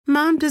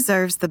Mom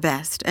deserves the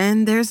best,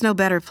 and there's no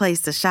better place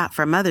to shop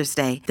for Mother's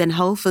Day than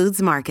Whole Foods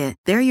Market.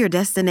 They're your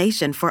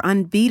destination for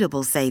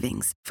unbeatable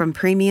savings, from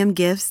premium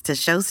gifts to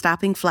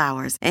show-stopping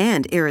flowers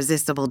and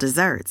irresistible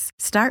desserts.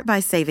 Start by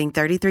saving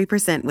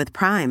 33% with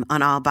Prime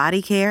on all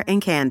body care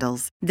and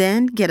candles.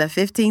 Then get a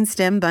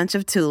 15-stem bunch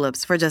of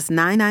tulips for just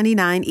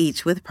 $9.99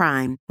 each with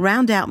Prime.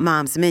 Round out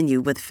Mom's menu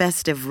with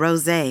festive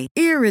rosé,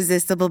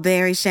 irresistible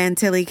berry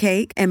chantilly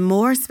cake, and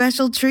more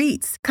special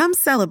treats. Come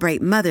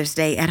celebrate Mother's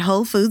Day at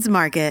Whole Foods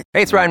Market.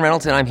 Hey, it's Ryan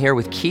Reynolds, and I'm here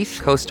with Keith,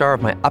 co-star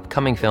of my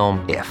upcoming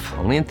film, If,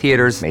 only in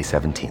theaters May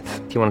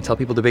 17th. Do you want to tell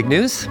people the big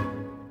news?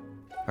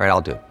 All right,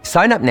 I'll do it.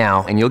 Sign up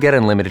now and you'll get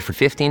unlimited for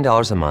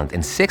 $15 a month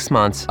and 6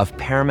 months of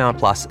Paramount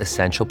Plus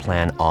Essential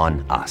Plan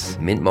on us.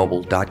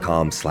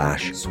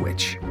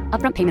 MintMobile.com/switch.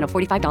 Upfront payment of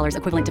 $45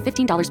 equivalent to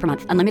 $15 per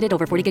month. Unlimited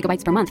over 40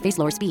 gigabytes per month. Face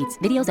lower speeds.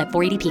 Videos at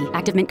 480p.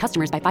 Active Mint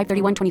customers by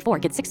 531.24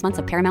 get 6 months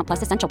of Paramount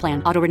Plus Essential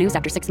Plan. Auto renews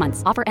after 6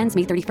 months. Offer ends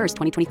May 31st,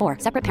 2024.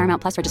 Separate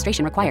Paramount Plus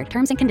registration required.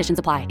 Terms and conditions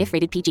apply if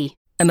rated PG.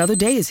 Another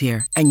day is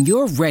here and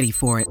you're ready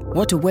for it.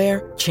 What to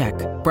wear? Check.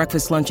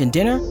 Breakfast, lunch, and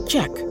dinner?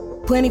 Check.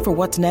 Planning for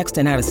what's next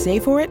and how to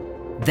save for it?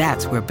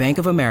 That's where Bank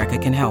of America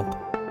can help.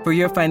 For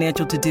your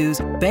financial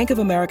to-dos, Bank of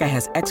America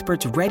has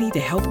experts ready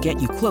to help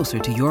get you closer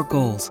to your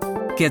goals.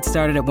 Get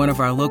started at one of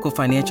our local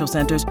financial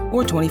centers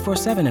or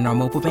 24/7 in our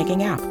mobile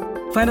banking app.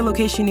 Find a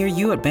location near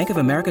you at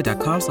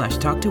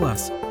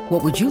bankofamerica.com/talktous.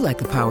 What would you like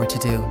the power to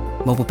do?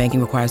 Mobile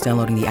banking requires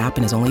downloading the app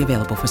and is only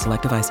available for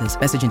select devices.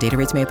 Message and data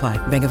rates may apply.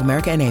 Bank of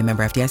America N.A.,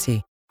 member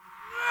FDIC.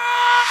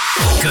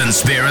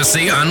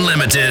 Conspiracy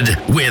Unlimited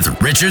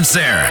with Richard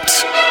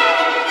Syrett.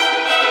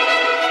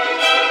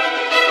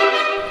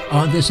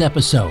 On this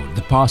episode,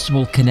 the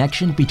possible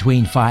connection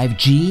between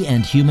 5G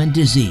and human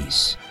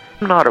disease.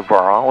 I'm not a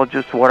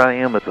virologist. What I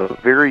am is a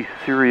very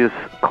serious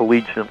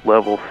collegiate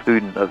level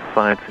student of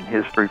science and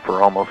history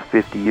for almost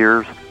 50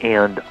 years,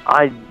 and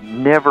I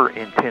never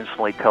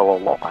intentionally tell a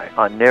lie.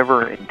 I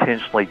never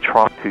intentionally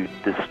try to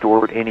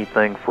distort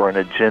anything for an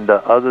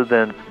agenda other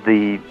than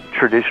the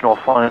traditional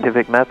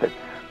scientific method.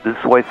 This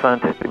is the way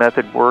scientific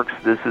method works.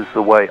 This is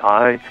the way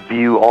I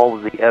view all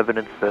of the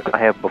evidence that I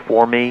have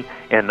before me,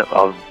 and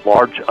a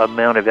large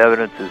amount of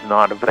evidence is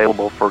not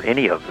available for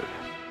any of this.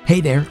 Hey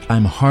there,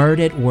 I'm hard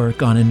at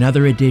work on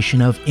another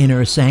edition of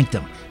Inner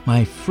Sanctum,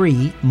 my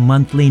free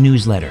monthly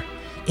newsletter.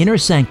 Inner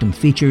Sanctum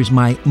features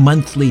my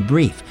monthly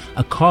brief,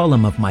 a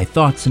column of my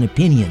thoughts and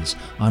opinions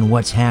on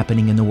what's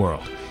happening in the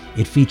world.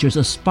 It features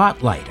a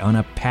spotlight on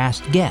a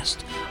past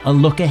guest, a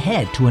look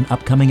ahead to an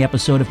upcoming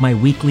episode of my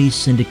weekly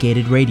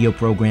syndicated radio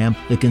program,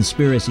 The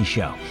Conspiracy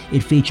Show.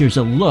 It features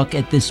a look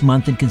at this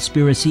month in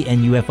conspiracy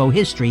and UFO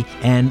history,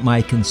 and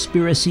my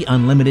Conspiracy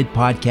Unlimited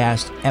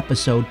podcast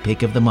episode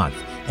pick of the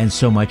month, and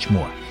so much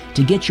more.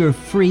 To get your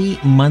free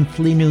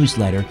monthly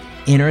newsletter,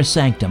 Inner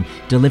Sanctum,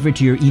 delivered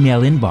to your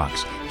email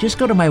inbox, just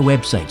go to my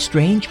website,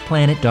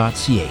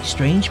 strangeplanet.ca,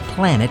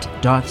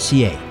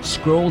 strangeplanet.ca.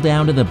 Scroll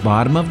down to the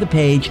bottom of the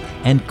page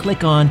and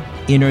click on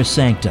Inner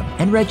Sanctum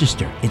and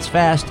register. It's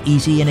fast,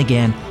 easy, and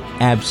again,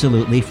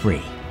 absolutely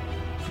free.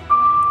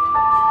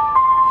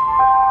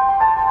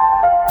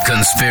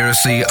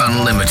 Conspiracy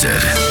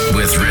Unlimited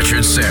with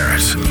Richard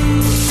Syrett.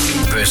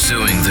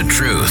 Pursuing the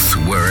truth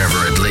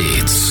wherever it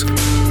leads.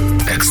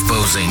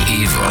 Exposing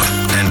evil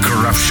and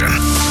corruption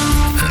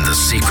and the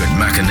secret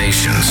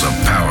machinations of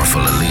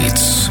powerful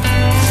elites.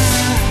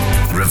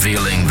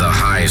 Revealing the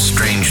high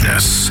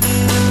strangeness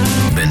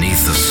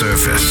beneath the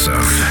surface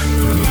of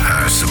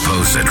our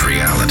supposed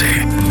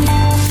reality.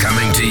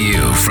 Coming to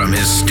you from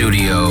his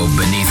studio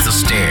beneath the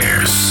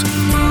stairs.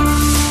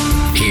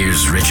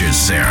 Here's Richard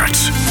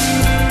Syrett.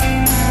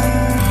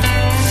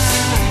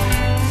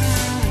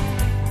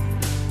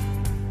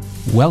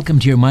 Welcome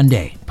to your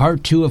Monday,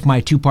 part 2 of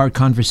my 2-part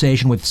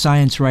conversation with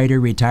science writer,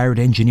 retired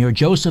engineer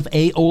Joseph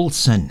A.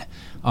 Olson.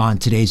 On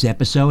today's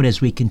episode,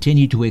 as we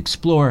continue to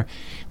explore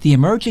the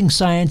emerging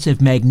science of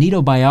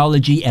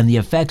magnetobiology and the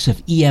effects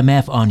of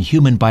EMF on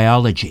human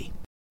biology.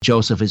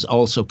 Joseph is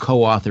also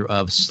co-author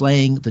of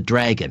Slaying the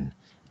Dragon,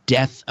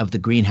 Death of the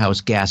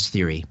Greenhouse Gas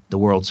Theory, the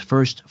world's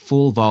first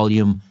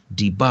full-volume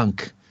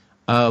debunk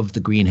of the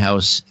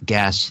greenhouse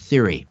gas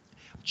theory.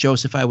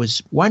 Joseph, I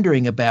was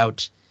wondering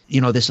about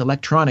this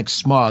electronic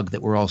smog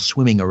that we're all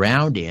swimming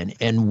around in,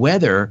 and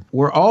whether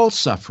we're all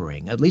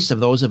suffering, at least of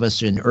those of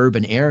us in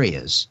urban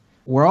areas,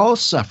 we're all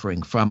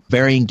suffering from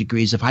varying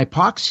degrees of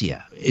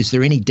hypoxia. Is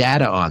there any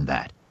data on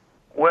that?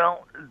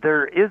 Well,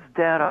 there is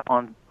data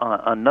on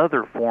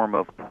another form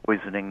of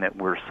poisoning that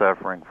we're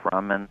suffering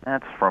from, and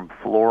that's from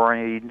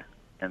fluoride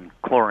and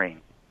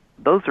chlorine.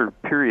 Those are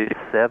period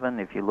 7,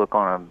 if you look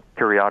on a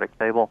periodic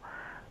table.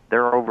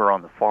 They're over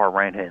on the far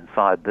right-hand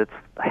side. That's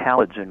the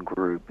halogen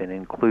group and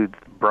includes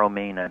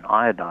bromine and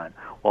iodine.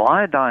 Well,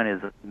 iodine is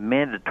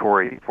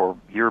mandatory for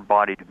your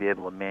body to be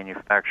able to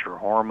manufacture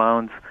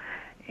hormones,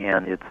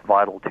 and it's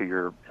vital to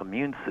your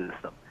immune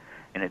system.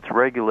 And it's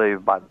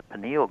regulated by the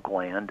pineal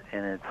gland,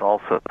 and it's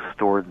also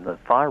stored in the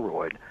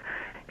thyroid.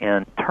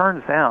 And it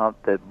turns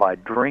out that by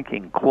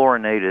drinking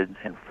chlorinated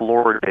and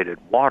fluoridated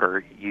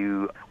water,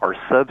 you are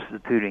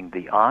substituting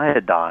the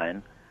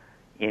iodine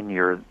in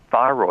your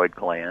thyroid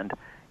gland,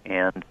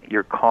 and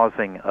you're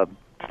causing a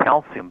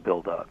calcium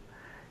buildup.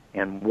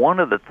 And one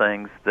of the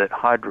things that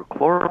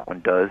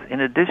hydrochloroquine does,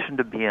 in addition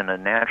to being a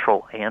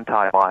natural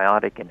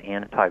antibiotic and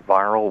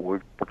antiviral,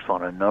 which works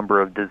on a number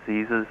of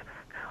diseases,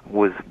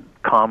 was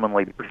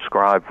commonly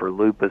prescribed for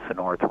lupus and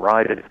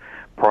arthritis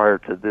prior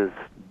to this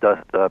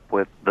dust-up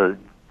with the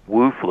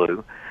Wu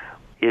flu.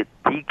 It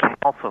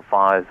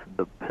decalcifies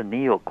the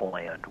pineal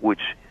gland, which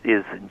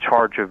is in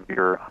charge of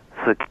your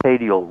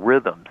circadian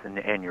rhythms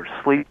and your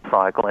sleep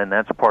cycle, and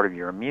that's part of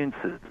your immune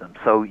system.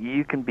 So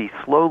you can be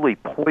slowly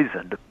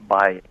poisoned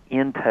by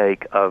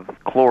intake of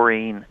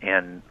chlorine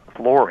and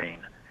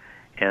fluorine,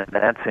 and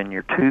that's in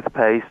your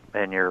toothpaste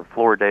and your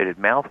fluoridated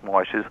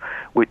mouthwashes,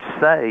 which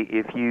say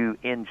if you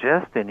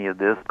ingest any of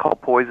this, call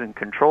Poison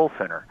Control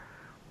Center.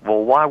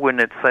 Well, why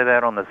wouldn't it say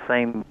that on the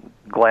same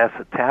glass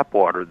of tap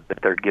water that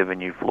they're giving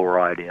you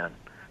fluoride in?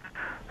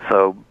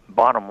 So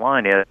bottom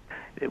line is,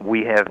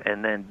 we have,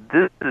 and then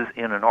this is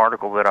in an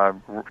article that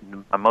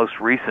my most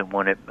recent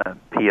one at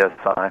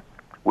PSI,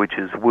 which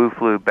is Wu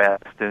Flu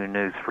Bad Stew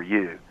News for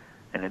You.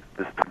 And it's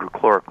this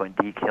hydrochloroquine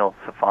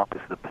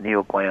decalcifies the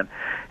pineal gland,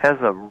 has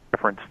a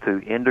reference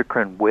to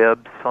Endocrine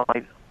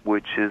website,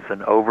 which is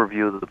an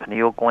overview of the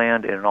pineal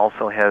gland, and it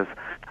also has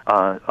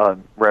a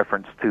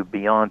reference to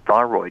Beyond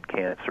Thyroid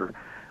Cancer,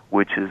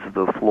 which is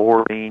the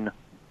fluorine,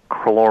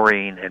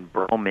 chlorine, and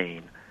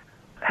bromine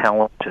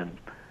halogen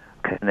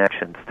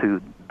connections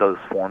to those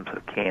forms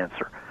of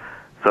cancer.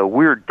 So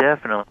we're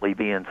definitely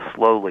being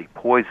slowly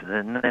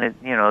poisoned, and it,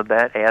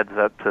 that adds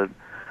up to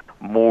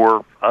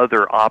more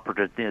other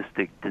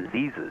opportunistic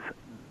diseases.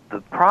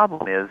 The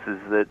problem is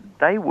that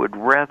they would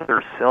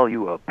rather sell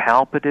you a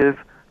palliative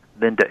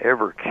than to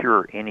ever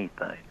cure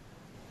anything.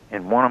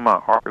 In one of my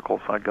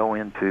articles, I go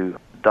into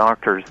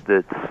doctors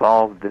that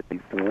solved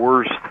the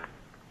worst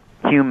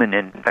human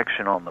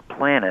infection on the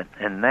planet,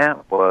 and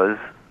that was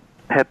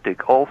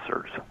peptic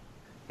ulcers.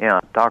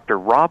 Yeah, Dr.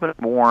 Robin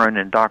Warren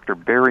and Dr.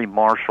 Barry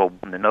Marshall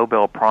won the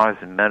Nobel Prize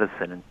in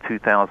Medicine in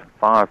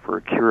 2005 for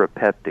a cure of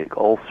peptic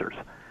ulcers.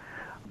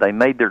 They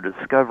made their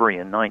discovery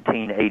in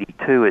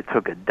 1982. It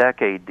took a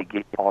decade to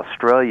get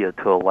Australia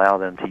to allow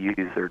them to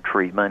use their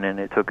treatment, and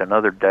it took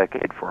another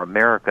decade for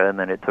America, and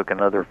then it took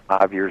another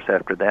 5 years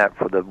after that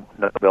for the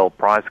Nobel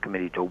Prize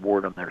Committee to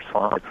award them their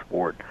science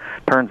award.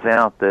 Turns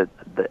out that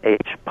the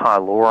H.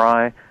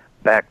 pylori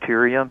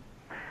bacteria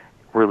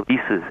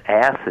releases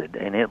acid,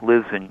 and it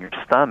lives in your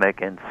stomach,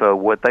 and so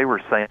what they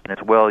were saying is,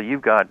 well,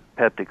 you've got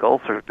peptic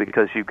ulcers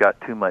because you've got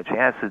too much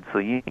acid, so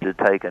you need to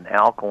take an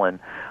alkaline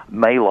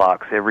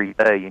Maalox every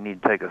day. You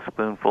need to take a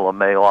spoonful of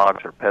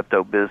Maalox or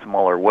Pepto-Bismol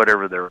or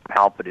whatever their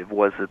palliative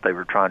was that they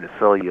were trying to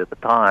sell you at the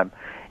time,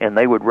 and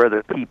they would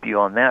rather keep you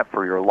on that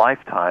for your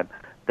lifetime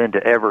than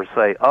to ever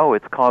say, oh,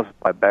 it's caused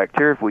by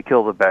bacteria. If we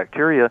kill the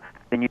bacteria,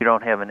 then you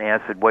don't have an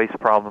acid waste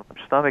problem in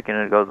your stomach, and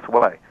it goes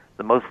away.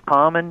 The most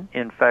common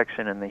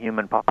infection in the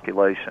human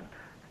population,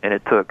 and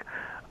it took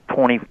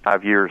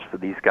 25 years for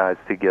these guys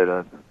to get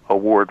an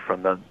award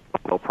from the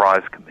Nobel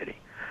Prize Committee.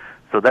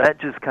 So that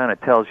just kind of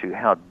tells you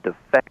how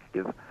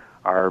defective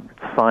our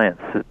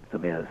science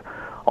system is.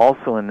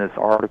 Also in this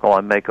article,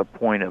 I make a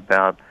point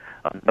about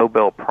a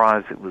Nobel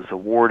Prize that was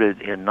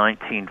awarded in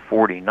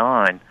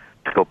 1949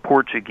 to a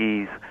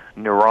Portuguese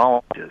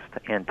neurologist,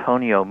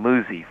 Antonio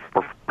Musi,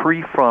 for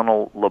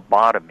prefrontal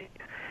lobotomy.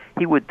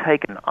 He would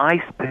take an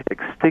ice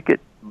pick, stick it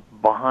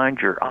behind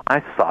your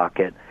eye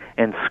socket,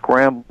 and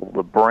scramble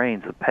the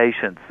brains of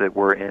patients that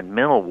were in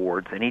mental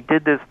wards. And he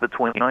did this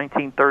between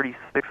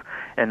 1936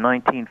 and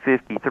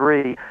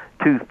 1953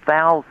 to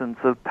thousands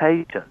of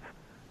patients.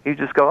 You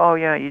just go, oh,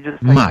 yeah, you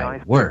just take an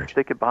ice pick,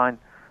 stick it behind.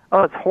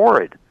 Oh, it's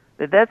horrid.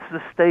 That's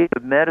the state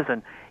of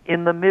medicine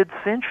in the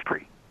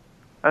mid-century.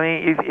 I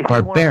mean, if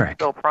barbaric,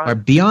 you want to or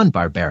beyond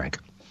barbaric.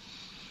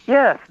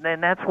 Yes,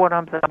 and that's what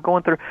I'm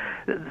going through.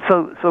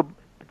 So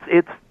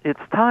it's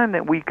time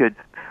that we could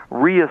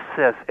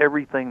reassess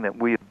everything that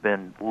we've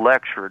been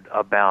lectured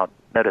about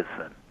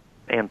medicine,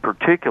 in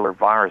particular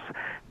virus.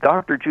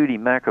 Dr. Judy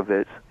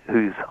Mekovitz,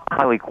 who's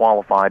highly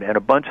qualified, and a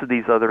bunch of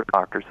these other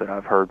doctors that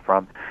I've heard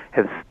from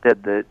have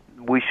said that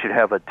we should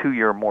have a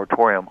 2-year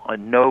moratorium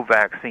on no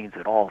vaccines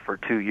at all for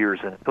 2 years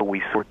until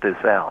we sort this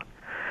out.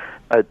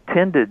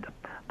 Attended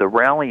the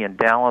rally in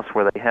Dallas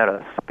where they had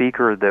a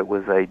speaker that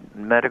was a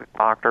medical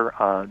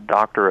doctor,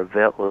 Dr.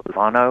 Yvette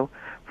Lozano,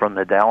 from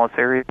the Dallas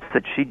area,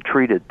 said she'd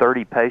treated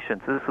 30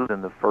 patients. This was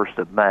in the 1st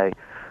of May,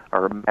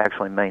 or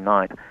actually May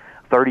 9th.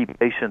 30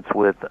 patients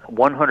with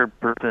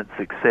 100%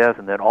 success,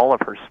 and that all of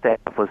her staff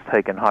was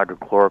taking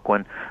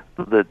hydrochloroquine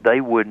so that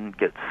they wouldn't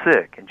get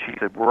sick. And she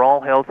said, we're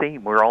all healthy,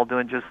 we're all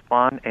doing just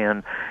fine,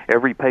 and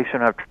every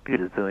patient I've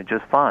treated is doing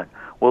just fine.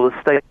 Well,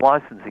 the state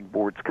licensing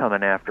board's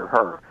coming after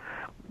her.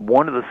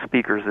 One of the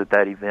speakers at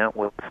that event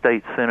was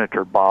State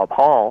Senator Bob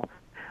Hall.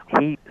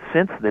 He,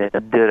 since then,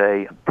 did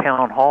a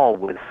town hall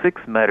with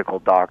 6 medical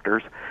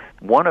doctors.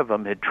 One of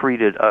them had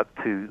treated up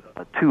to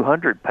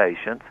 200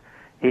 patients.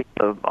 He's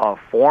a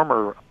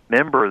former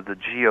member of the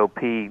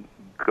GOP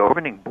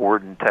governing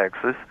board in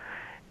Texas,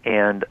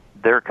 and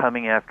they're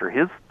coming after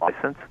his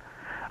license.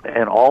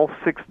 And all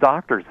 6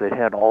 doctors that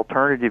had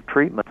alternative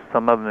treatments,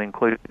 some of them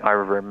including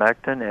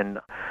ivermectin and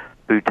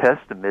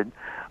butastimide,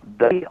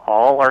 they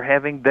all are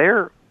having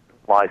their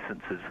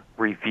licenses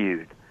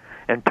reviewed.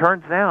 And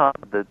turns out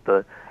that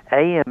the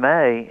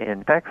AMA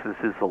in Texas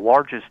is the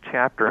largest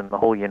chapter in the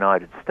whole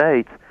United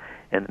States,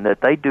 and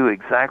that they do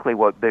exactly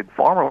what Big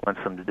Pharma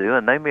wants them to do,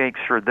 and they make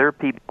sure their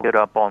people get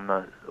up on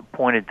the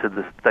appointed to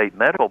the state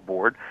medical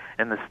board,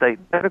 and the state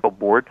medical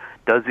board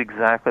does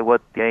exactly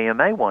what the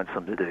AMA wants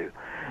them to do.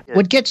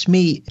 What gets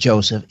me,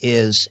 Joseph,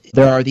 is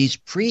there are these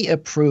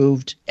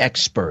pre-approved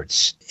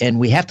experts, and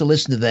we have to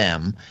listen to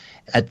them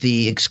at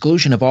the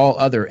exclusion of all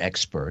other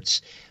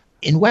experts.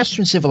 In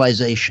Western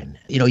civilization,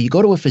 you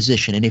go to a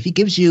physician, and if he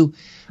gives you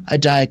a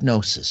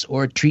diagnosis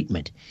or a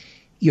treatment,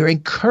 you're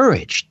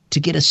encouraged to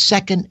get a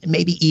second,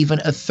 maybe even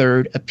a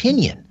third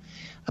opinion.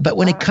 But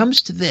when it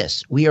comes to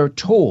this, we are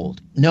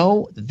told,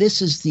 no,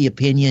 this is the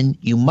opinion.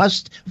 You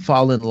must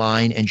fall in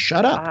line and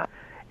shut up.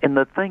 And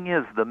the thing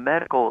is, the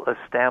medical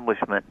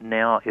establishment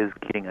now is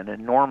getting an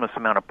enormous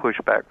amount of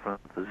pushback from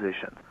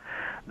physicians.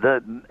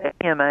 The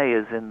AMA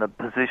is in the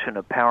position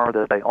of power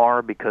that they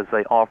are because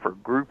they offer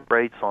group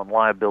rates on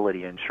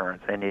liability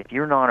insurance. And if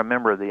you're not a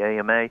member of the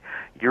AMA,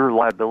 your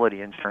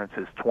liability insurance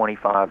is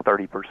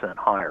 25-30%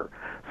 higher.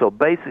 So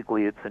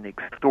basically, it's an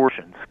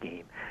extortion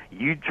scheme.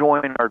 You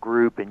join our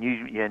group,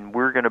 and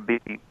we're going to be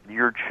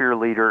your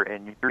cheerleader,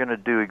 and you're going to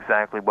do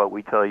exactly what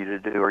we tell you to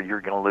do, or you're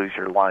going to lose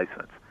your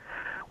license.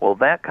 Well,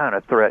 that kind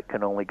of threat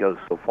can only go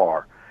so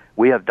far.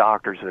 We have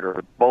doctors that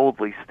are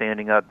boldly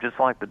standing up, just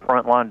like the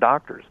frontline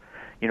doctors.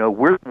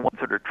 We're the ones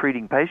that are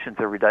treating patients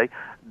every day.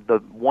 The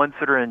ones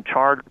that are in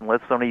charge, and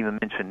let's don't even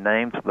mention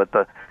names, but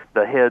the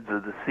heads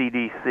of the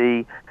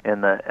CDC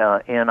and the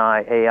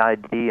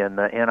NIAID and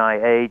the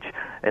NIH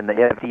and the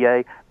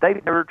FDA,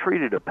 they've never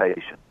treated a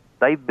patient.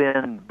 They've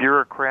been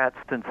bureaucrats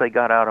since they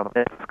got out of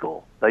med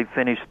school. They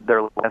finished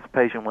their last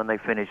patient when they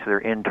finished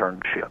their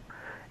internship.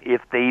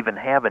 If they even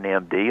have an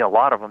MD, a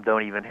lot of them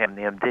don't even have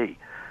an MD.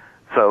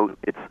 So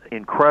it's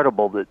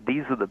incredible that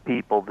these are the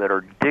people that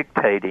are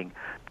dictating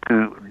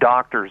to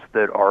doctors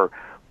that are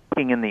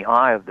looking in the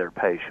eye of their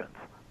patients.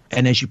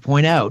 And as you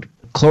point out,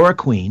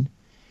 chloroquine,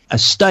 a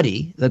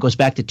study that goes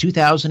back to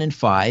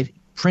 2005,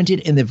 printed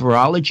in the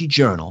Virology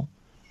Journal,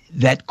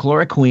 that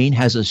chloroquine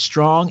has a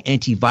strong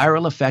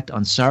antiviral effect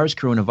on SARS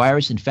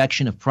coronavirus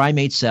infection of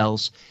primate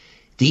cells.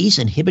 These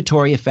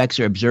inhibitory effects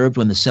are observed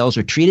when the cells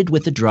are treated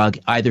with the drug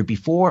either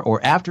before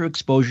or after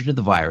exposure to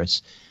the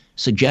virus,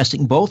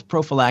 suggesting both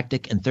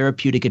prophylactic and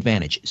therapeutic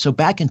advantage. So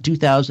back in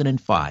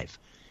 2005,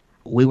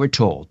 we were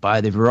told by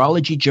the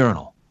Virology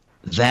Journal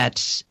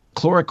that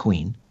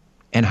chloroquine,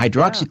 and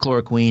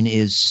hydroxychloroquine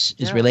is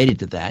related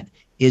to that,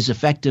 is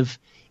effective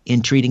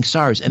in treating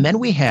SARS. And then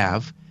we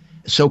have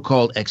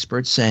so-called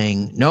experts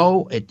saying,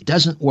 no, it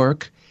doesn't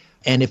work.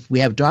 And if we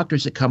have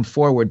doctors that come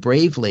forward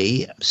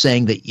bravely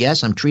saying that,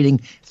 yes, I'm treating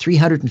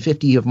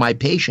 350 of my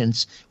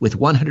patients with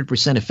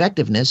 100%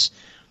 effectiveness,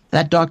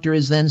 that doctor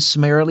is then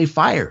summarily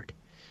fired.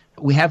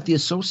 We have the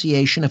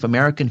Association of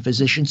American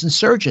Physicians and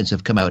Surgeons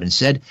have come out and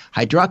said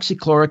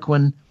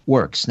hydroxychloroquine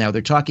works. Now,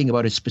 they're talking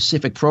about a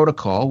specific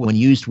protocol when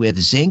used with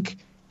zinc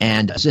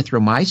and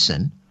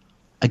azithromycin,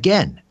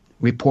 again,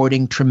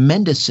 reporting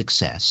tremendous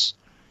success.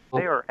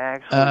 They are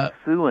actually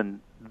suing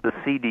the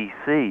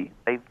CDC.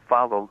 They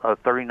filed a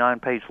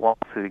 39-page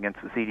lawsuit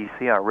against the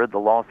CDC. I read the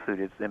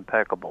lawsuit. It's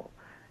impeccable,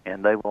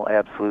 and they will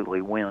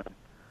absolutely win.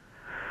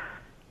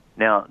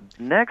 Now,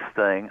 next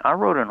thing, I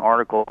wrote an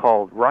article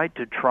called Right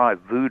to Try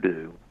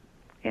Voodoo,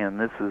 and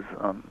this is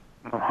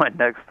right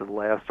next to the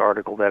last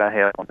article that I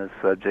had on this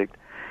subject.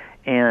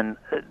 And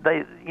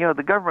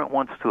the government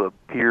wants to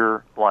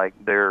appear like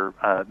they're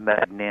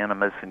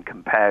magnanimous and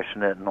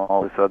compassionate and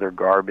all this other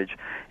garbage.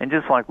 And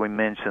just like we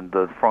mentioned,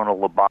 the frontal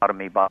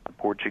lobotomy by the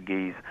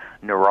Portuguese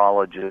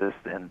neurologist,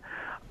 and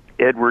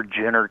Edward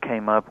Jenner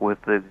came up with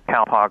the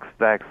cowpox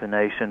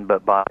vaccination,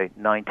 but by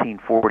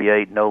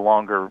 1948, no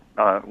longer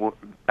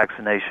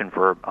vaccination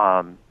for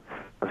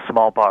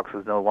smallpox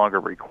is no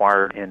longer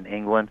required in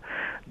England.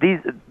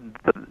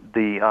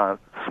 The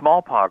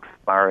smallpox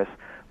virus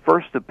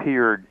first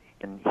appeared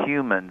in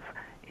humans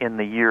in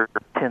the year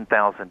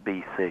 10,000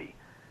 BC,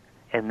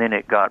 and then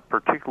it got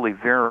particularly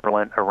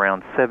virulent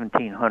around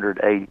 1700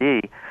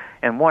 AD.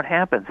 And what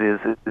happens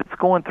is it's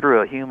going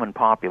through a human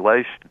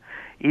population.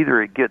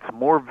 Either it gets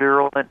more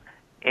virulent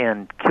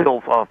and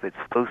kills off its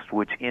host,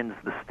 which ends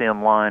the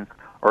stem line,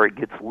 or it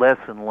gets less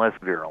and less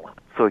virulent.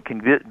 So it can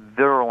get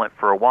virulent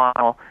for a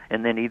while,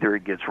 and then either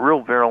it gets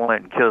real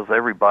virulent and kills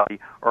everybody,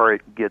 or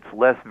it gets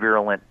less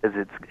virulent as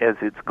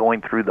it's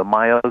going through the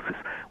meiosis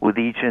with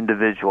each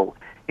individual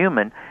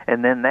human,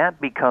 and then that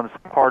becomes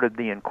part of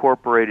the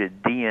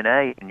incorporated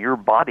DNA in your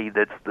body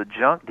that's the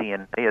junk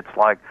DNA. It's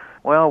like,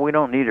 well, we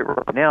don't need it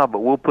right now, but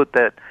we'll put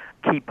that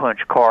key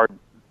punch card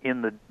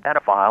in the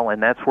data file,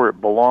 and that's where it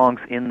belongs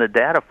in the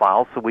data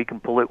file, so we can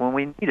pull it when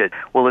we need it.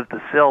 Well, if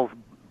the cell's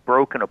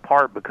broken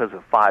apart because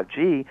of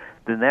 5G,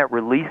 then that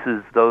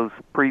releases those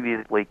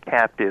previously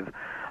captive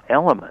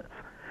elements.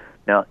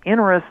 Now,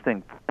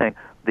 interesting thing,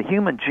 The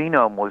human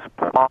genome was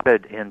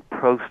plotted and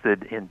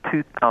posted in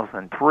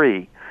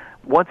 2003.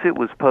 Once it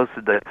was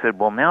posted, they said,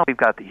 well, now we've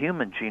got the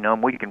human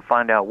genome, we can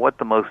find out what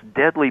the most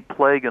deadly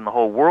plague in the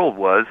whole world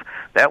was.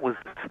 That was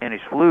the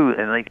Spanish flu,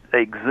 and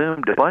they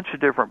exhumed a bunch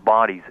of different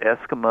bodies,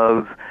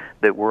 Eskimos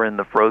that were in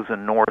the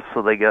frozen north,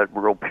 so they got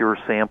real pure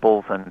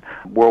samples, and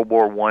World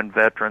War I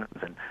veterans.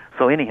 And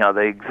so anyhow,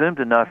 they exhumed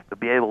enough to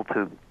be able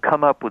to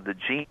come up with the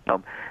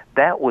genome.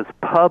 That was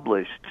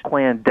published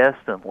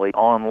clandestinely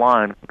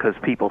online because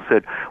people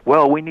said,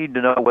 well, we need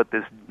to know what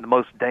the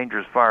most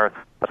dangerous virus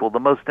is. Well, the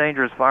most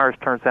dangerous virus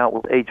turns out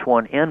was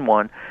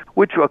H1N1,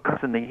 which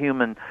occurs in the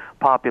human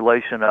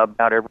population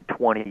about every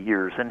 20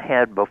 years and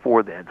had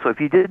before then. So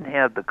if you didn't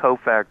have the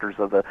cofactors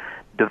of a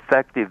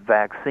defective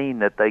vaccine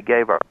that they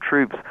gave our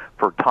troops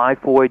for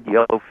typhoid,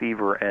 yellow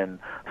fever, and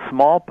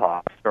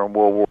smallpox during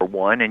World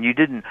War I, and you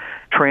didn't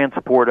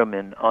transport them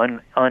in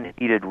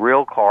unheated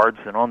rail cars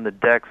and on the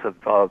decks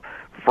of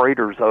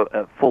freighters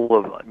full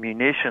of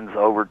munitions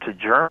over to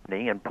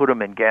Germany and put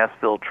them in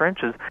gas-filled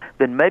trenches,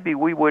 then maybe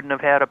we wouldn't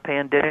have had a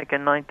pandemic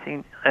in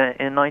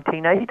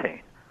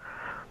 1918.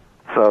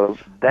 So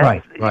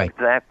that's right.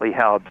 exactly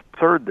how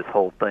absurd this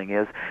whole thing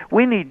is.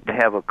 We need to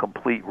have a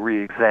complete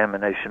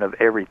reexamination of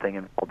everything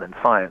involved in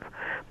science.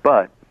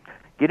 But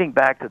getting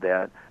back to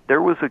that,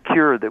 there was a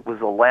cure that was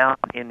allowed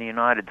in the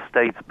United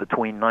States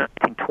between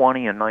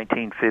 1920 and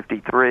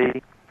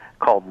 1953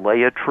 called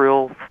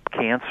Laetrile for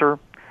cancer,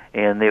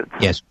 and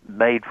it's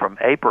made from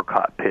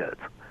apricot pits.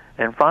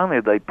 And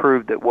finally they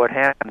proved that what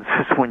happens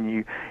is when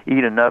you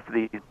eat enough of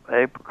these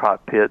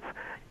apricot pits,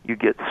 you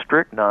get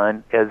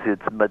strychnine as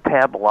it's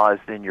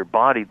metabolized in your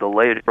body. The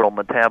Laetrile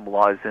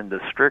metabolized into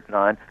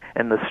strychnine,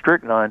 and the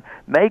strychnine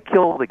may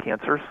kill the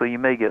cancer, so you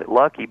may get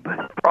lucky, but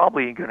it's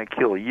probably going to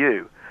kill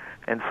you.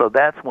 And so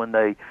that's when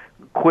they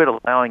quit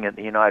allowing it in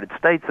the United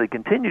States. They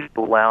continued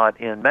to allow it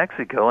in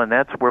Mexico, and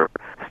that's where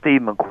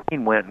Steve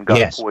McQueen went and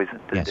got poisoned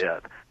to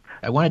death.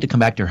 I wanted to come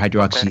back to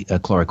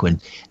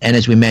hydroxychloroquine, and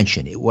as we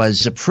mentioned, it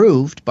was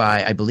approved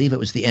by, I believe it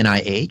was the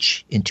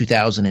NIH in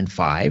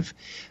 2005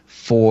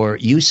 for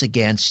use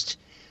against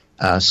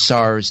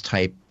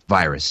SARS-type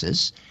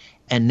viruses,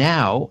 and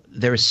now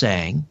they're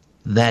saying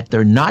that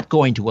they're not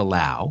going to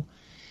allow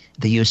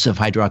the use of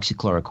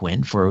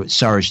hydroxychloroquine for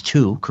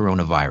SARS-2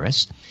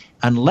 coronavirus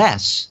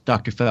unless,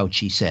 Dr.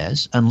 Fauci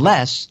says,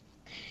 unless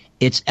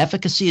its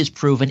efficacy is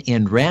proven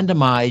in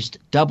randomized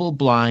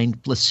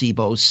double-blind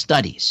placebo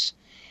studies.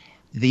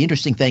 The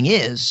interesting thing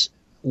is,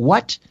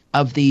 what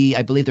of the,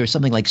 I believe there's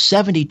something like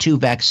 72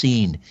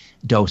 vaccine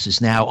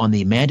doses now on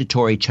the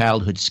mandatory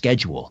childhood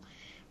schedule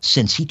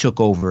since he took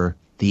over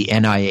the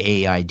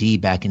NIAID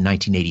back in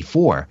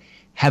 1984,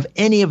 have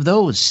any of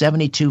those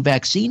 72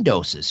 vaccine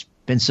doses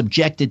been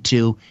subjected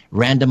to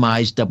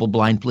randomized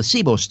double-blind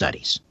placebo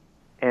studies?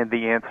 And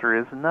the answer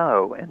is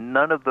no. And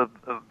none of the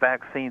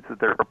vaccines that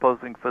they're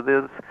proposing for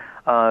this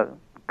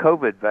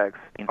COVID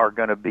vaccine are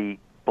going to be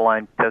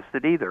blind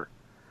tested either.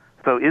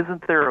 So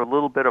isn't there a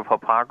little bit of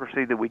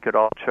hypocrisy that we could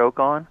all choke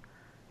on?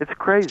 It's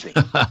crazy.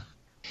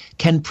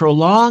 Can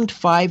prolonged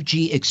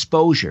 5G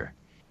exposure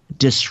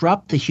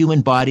disrupt the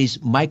human body's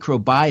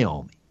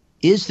microbiome?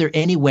 Is there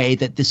any way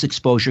that this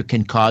exposure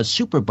can cause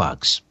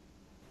superbugs?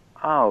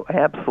 Oh,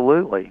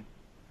 absolutely.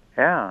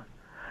 Yeah.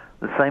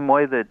 The same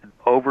way that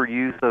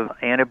overuse of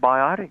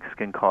antibiotics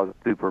can cause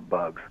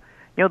superbugs.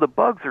 You know, the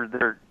bugs are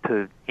there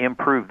to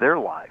improve their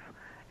life.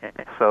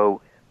 And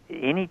so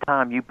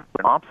anytime you put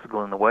an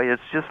obstacle in the way,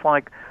 it's just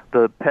like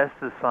the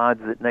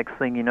pesticides that next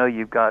thing you know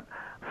you've got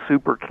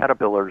super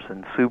caterpillars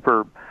and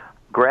super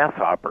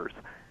grasshoppers.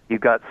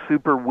 You've got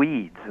super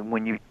weeds, and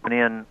when you put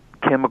in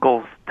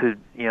chemicals to,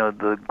 you know,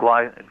 the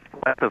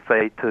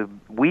glyphosate to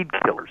weed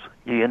killers,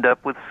 you end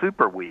up with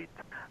super weeds.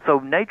 So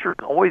nature's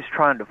always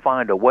trying to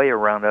find a way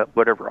around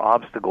whatever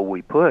obstacle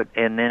we put,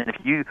 and then if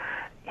you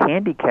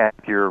handicap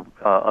your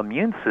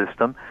immune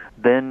system,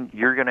 then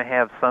you're going to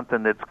have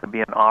something that's going to be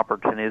an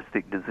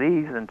opportunistic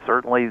disease, and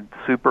certainly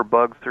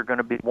superbugs are going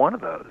to be one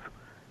of those.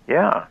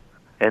 Yeah.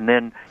 And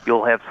then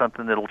you'll have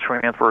something that'll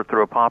transfer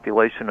through a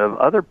population of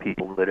other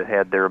people that have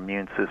had their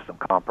immune system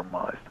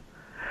compromised.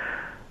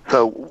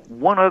 So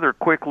one other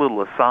quick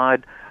little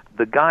aside,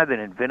 the guy that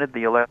invented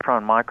the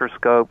electron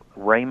microscope,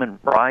 Raymond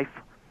Rife,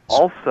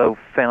 also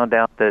found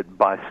out that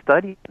by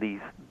studying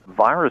these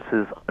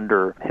viruses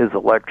under his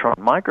electron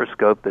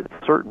microscope that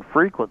certain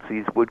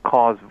frequencies would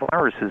cause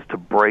viruses to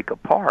break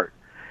apart.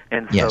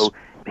 And so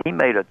he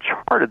made a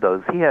chart of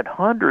those. He had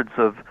hundreds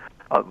of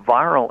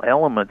viral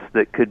elements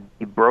that could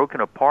be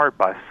broken apart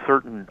by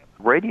certain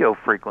radio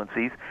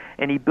frequencies,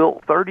 and he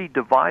built 30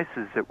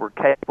 devices that were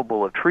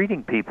capable of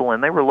treating people,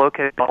 and they were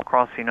located all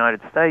across the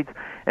United States.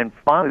 And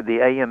finally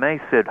the AMA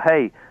said,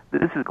 hey,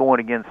 this is going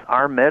against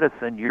our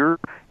medicine. You're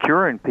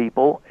curing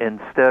people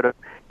instead of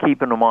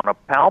keeping them on a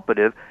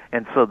palliative.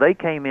 And so they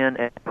came in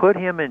and put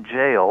him in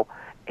jail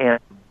and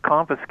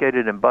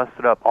confiscated and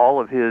busted up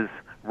all of his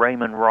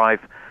Raymond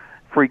Rife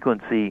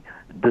frequency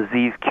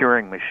disease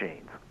curing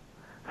machines.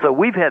 So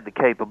we've had the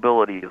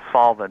capability of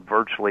solving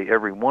virtually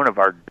every one of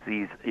our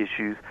disease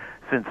issues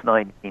since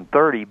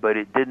 1930, but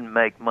it didn't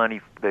make money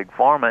for Big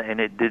Pharma, and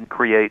it didn't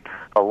create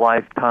a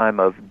lifetime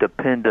of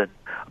dependent,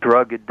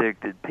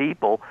 drug-addicted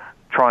people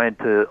trying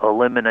to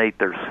eliminate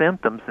their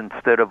symptoms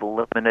instead of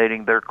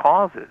eliminating their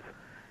causes.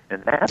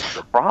 And that's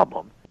the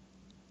problem.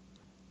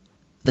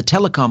 The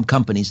telecom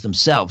companies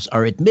themselves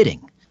are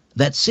admitting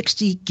that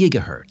 60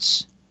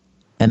 gigahertz,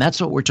 and that's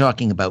what we're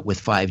talking about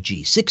with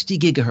 5G, 60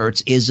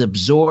 gigahertz is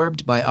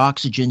absorbed by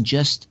oxygen.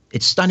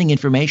 It's stunning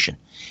information.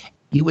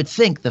 You would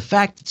think the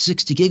fact that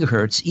 60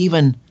 gigahertz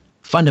even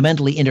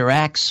fundamentally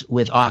interacts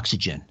with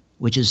oxygen,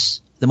 which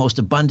is the most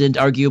abundant,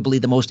 arguably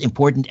the most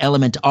important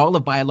element to all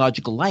of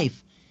biological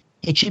life,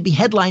 it should be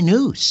headline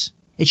news.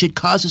 It should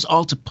cause us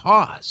all to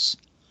pause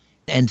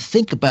and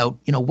think about,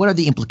 what are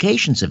the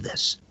implications of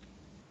this?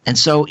 And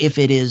so if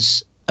it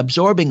is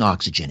absorbing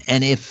oxygen,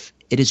 and if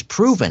it is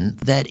proven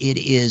that it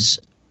is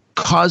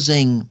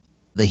causing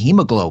the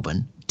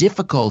hemoglobin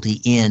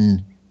difficulty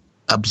in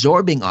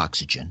absorbing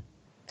oxygen,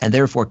 and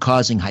therefore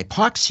causing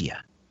hypoxia,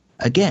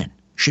 again,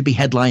 should be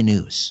headline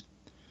news.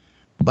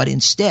 But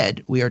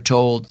instead, we are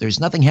told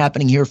there's nothing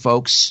happening here,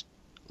 folks.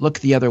 Look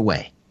the other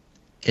way.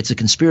 It's a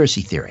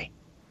conspiracy theory.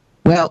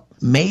 Well,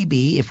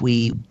 maybe if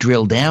we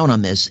drill down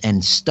on this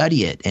and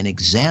study it and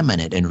examine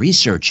it and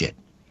research it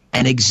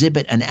and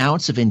exhibit an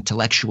ounce of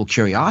intellectual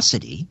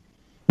curiosity,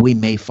 we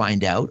may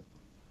find out,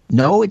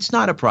 no, it's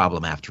not a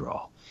problem after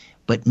all.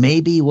 But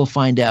maybe we'll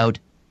find out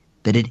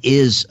that it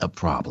is a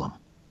problem.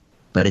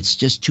 But it's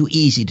just too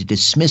easy to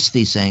dismiss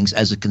these things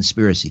as a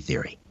conspiracy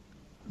theory.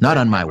 Not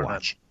on my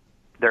watch.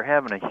 They're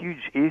having a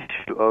huge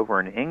issue over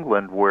in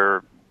England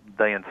where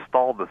they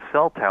installed the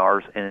cell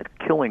towers and it's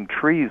killing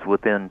trees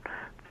within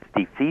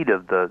 50 feet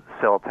of the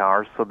cell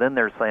towers. So then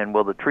they're saying,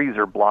 well, the trees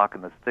are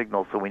blocking the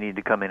signal, so we need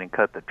to come in and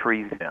cut the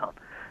trees down.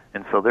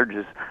 And so they're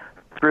just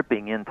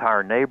stripping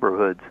entire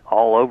neighborhoods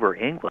all over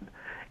England.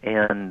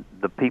 And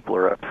the people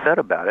are upset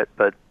about it,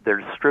 but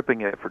they're stripping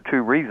it for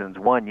two reasons.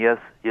 One, yes,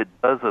 it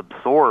does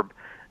absorb,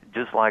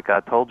 just like I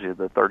told you,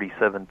 the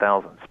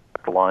 37,000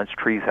 spectral lines.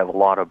 Trees have a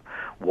lot of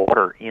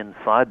water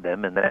inside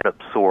them, and that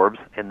absorbs,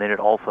 and then it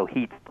also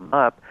heats them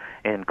up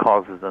and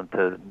causes them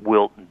to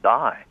wilt and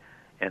die.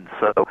 And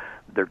so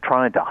they're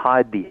trying to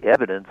hide the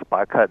evidence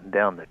by cutting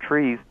down the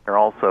trees. They're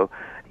also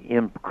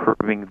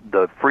improving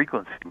the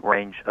frequency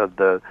range of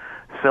the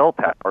cell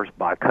towers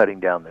by cutting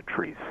down the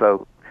trees.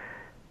 So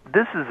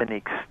this is an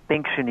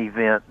extinction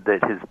event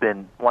that has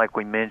been, like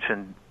we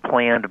mentioned,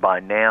 planned by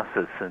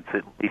NASA since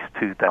at least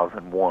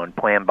 2001,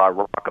 planned by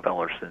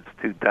Rockefeller since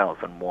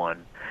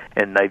 2001,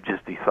 and they've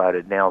just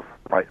decided now's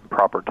the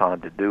proper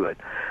time to do it.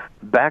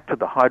 Back to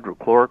the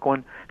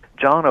hydrochloroquine,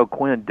 John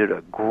O'Quinn did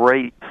a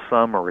great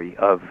summary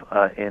of,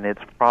 and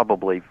it's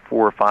probably 4,000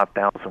 or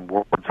 5,000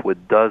 words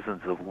with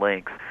dozens of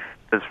links.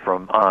 It's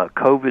from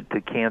COVID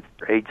to cancer,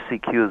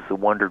 HCQ is the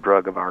wonder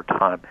drug of our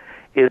time.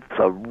 It's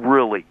a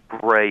really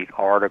great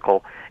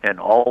article, and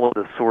all of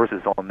the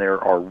sources on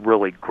there are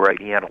really great.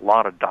 He had a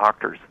lot of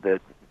doctors that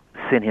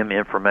sent him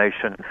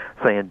information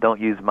saying, don't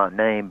use my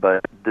name,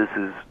 but this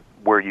is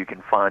where you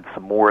can find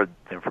some more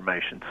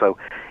information. So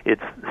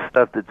it's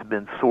stuff that's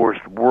been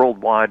sourced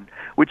worldwide,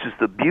 which is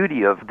the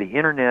beauty of the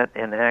Internet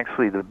and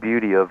actually the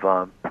beauty of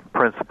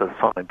Principia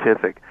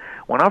Scientific.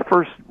 When I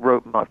first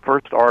wrote my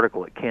first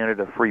article at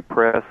Canada Free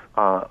Press,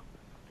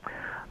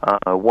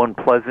 One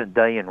Pleasant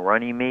Day in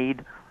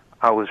Runnymede,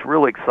 I was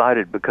really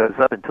excited because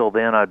up until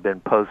then I'd been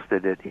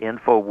posted at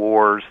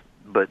InfoWars,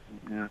 but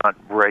not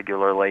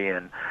regularly,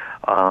 and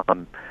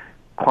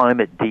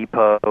Climate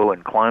Depot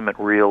and Climate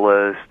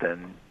Realist,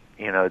 and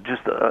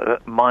just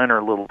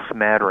minor little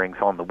smatterings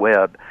on the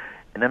web.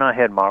 And then I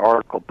had my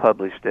article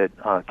published at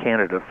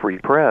Canada Free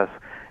Press,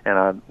 and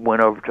I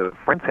went over to a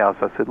friend's house.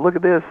 I said, look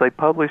at this, they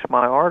published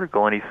my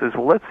article. And he says,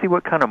 well, let's see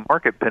what kind of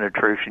market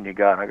penetration you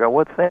got. And I go,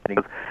 what's that? And he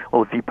goes,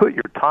 well, if you put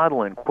your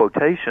title in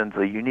quotations,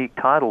 a unique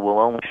title will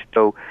only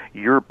show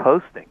your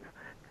postings.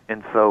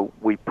 And so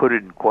we put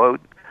it in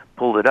quote,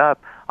 pulled it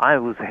up. I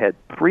had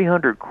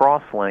 300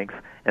 cross-links,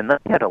 and then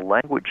had a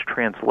language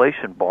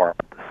translation bar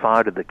at the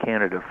side of the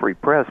Canada Free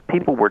Press.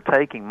 People were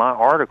taking my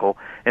article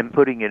and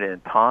putting it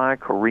in Thai,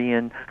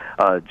 Korean,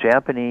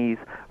 Japanese,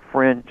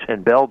 French,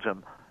 and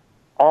Belgium,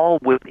 all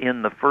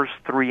within the first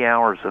 3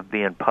 hours of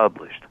being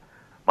published.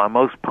 My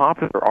most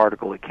popular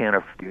article at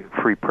Canada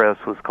Free Press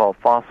was called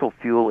Fossil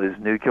Fuel is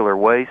Nuclear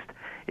Waste.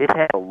 It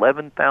had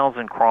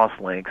 11,000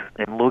 cross-links,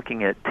 and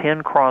looking at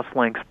 10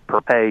 cross-links per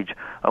page,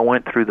 I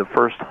went through the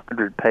first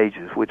 100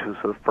 pages, which was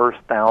the first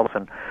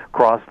 1,000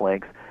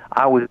 cross-links.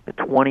 I was in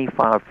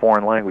 25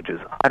 foreign languages.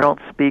 I don't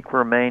speak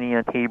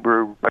Romanian,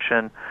 Hebrew,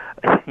 Russian.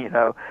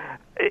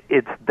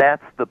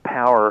 That's the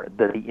power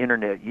that the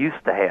Internet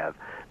used to have.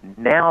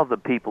 Now the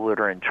people that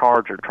are in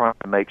charge are trying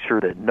to make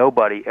sure that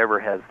nobody ever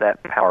has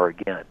that power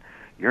again.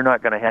 You're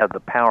not going to have the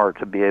power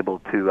to be able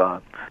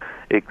to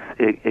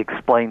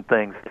explain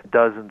things in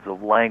dozens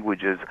of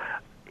languages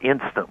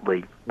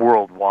instantly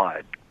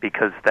worldwide,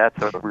 because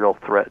that's a real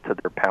threat to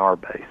their power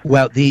base.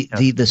 Well,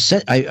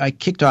 I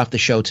kicked off the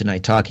show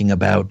tonight talking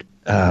about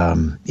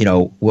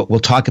we'll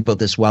talk about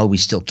this while we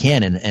still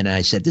can. And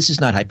I said, this is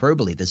not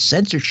hyperbole. The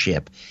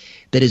censorship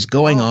that is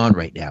going on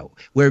right now,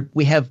 where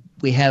we have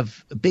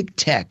big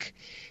tech,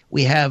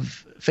 we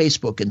have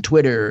Facebook and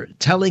Twitter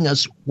telling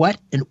us what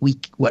we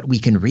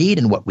can read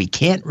and what we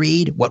can't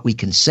read, what we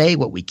can say,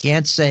 what we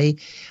can't say.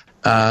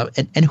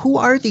 And who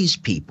are these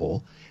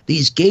people,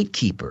 these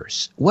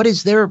gatekeepers? What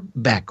is their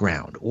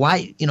background?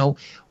 Why,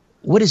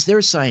 what is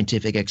their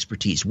scientific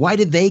expertise? Why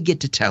do they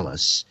get to tell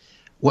us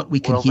what we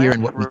can hear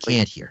and what we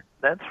can't hear?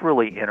 That's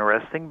really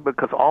interesting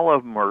because all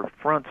of them are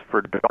fronts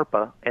for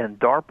DARPA, and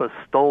DARPA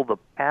stole the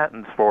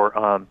patents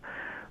for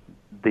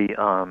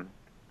the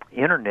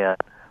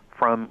Internet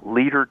from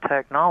Leader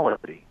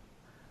Technology.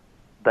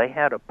 They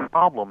had a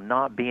problem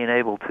not being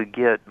able to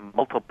get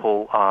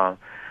multiple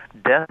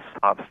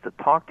desktops to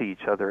talk to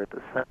each other at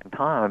the same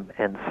time,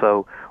 and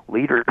so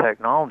Leader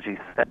Technology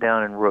sat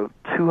down and wrote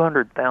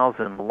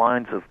 200,000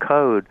 lines of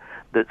code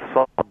that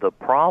solved the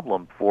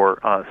problem for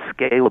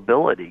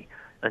scalability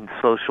in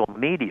social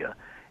media,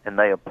 and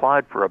they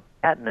applied for a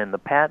patent, and the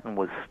patent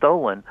was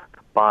stolen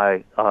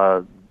by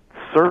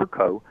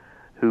Serco,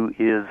 who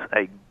is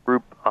a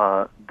group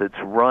that's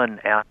run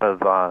out of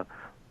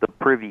the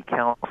Privy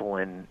Council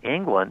in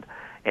England,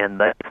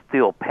 and they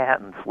steal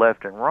patents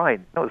left and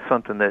right. That was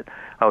something that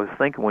I was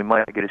thinking we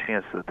might get a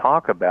chance to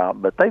talk about,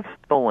 but they've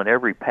stolen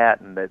every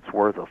patent that's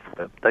worth a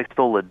flip. They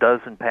stole a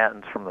dozen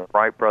patents from the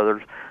Wright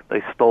brothers.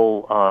 They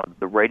stole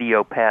the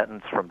radio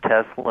patents from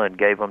Tesla and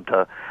gave them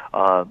to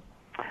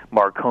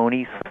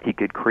Marconi so he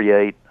could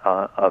create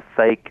a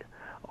fake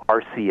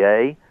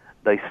RCA.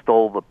 They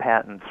stole the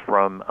patents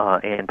from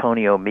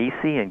Antonio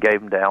Misi and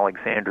gave them to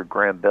Alexander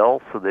Graham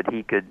Bell so that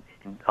he could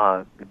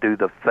do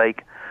the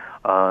fake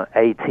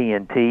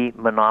AT&T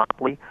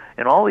monopoly.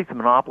 And all these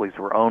monopolies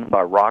were owned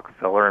by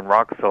Rockefeller, and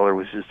Rockefeller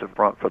was just a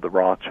front for the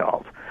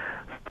Rothschilds.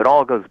 It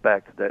all goes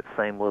back to that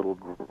same little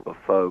group of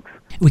folks.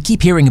 We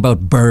keep hearing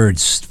about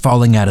birds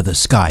falling out of the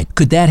sky.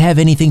 Could that have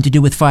anything to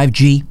do with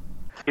 5G?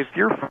 If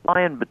you're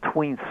flying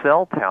between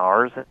cell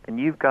towers and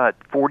you've got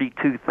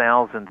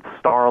 42,000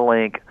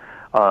 Starlink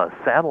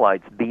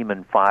satellites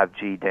beaming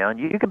 5G down,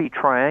 you can be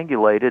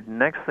triangulated, and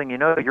next thing you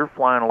know, you're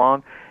flying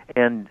along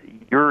and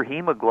your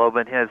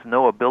hemoglobin has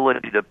no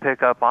ability to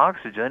pick up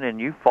oxygen and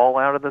you fall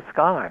out of the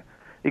sky.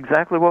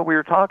 Exactly what we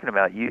were talking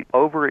about. You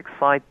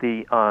overexcite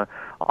the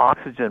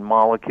oxygen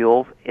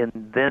molecules, and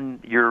then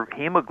your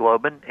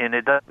hemoglobin, and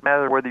it doesn't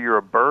matter whether you're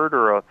a bird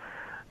or a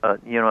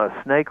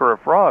snake or a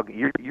frog,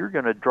 you're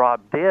going to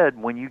drop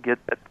dead when you get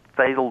that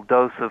fatal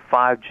dose of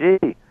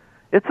 5G.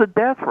 It's a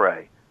death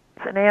ray.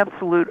 It's an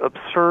absolute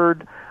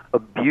absurd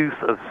abuse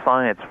of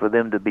science for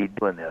them to be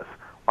doing this.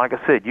 Like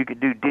I said, you could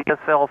do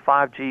DSL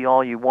 5G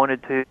all you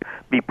wanted to,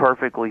 be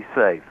perfectly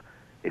safe.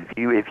 If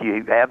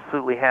you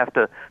absolutely have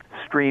to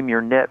stream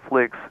your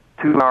Netflix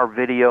 2-hour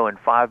video in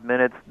 5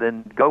 minutes,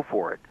 then go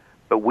for it.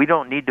 But we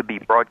don't need to be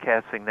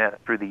broadcasting that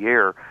through the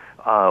air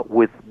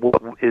with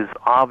what is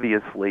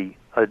obviously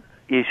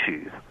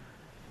issues.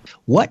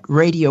 What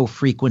radio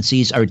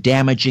frequencies are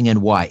damaging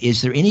and why?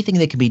 Is there anything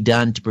that can be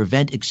done to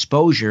prevent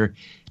exposure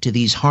to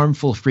these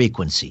harmful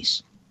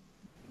frequencies?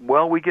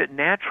 Well, we get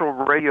natural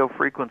radio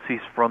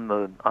frequencies from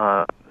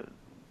the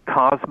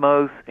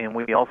cosmos, and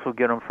we also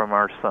get them from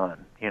our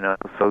sun.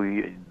 So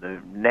the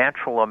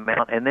natural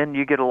amount, and then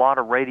you get a lot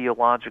of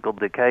radiological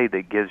decay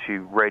that gives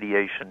you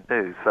radiation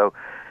too. So,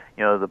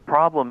 the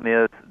problem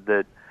is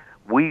that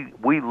we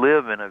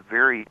live in a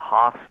very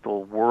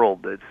hostile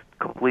world that's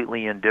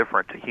completely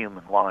indifferent to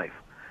human life,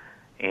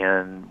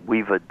 and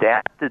we've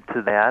adapted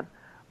to that,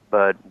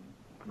 but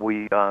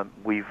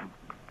we've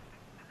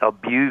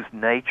abused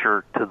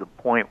nature to the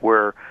point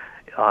where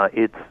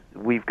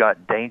we've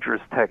got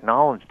dangerous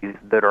technologies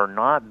that are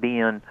not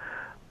being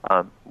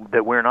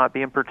that we're not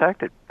being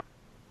protected.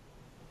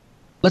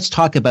 Let's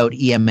talk about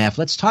EMF.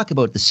 Let's talk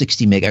about the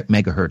 60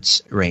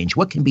 megahertz range.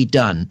 What can be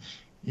done?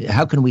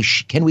 How can we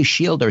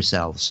shield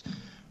ourselves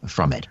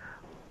from it?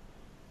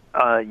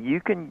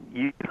 You can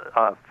use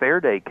a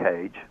Faraday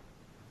cage,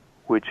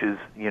 which is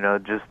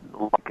just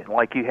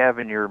like you have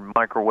in your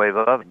microwave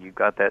oven. You've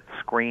got that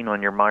screen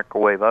on your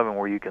microwave oven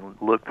where you can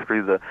look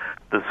through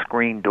the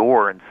screen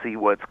door and see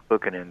what's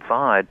cooking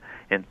inside.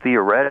 And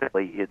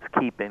theoretically, it's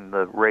keeping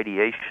the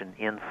radiation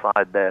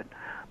inside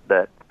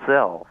that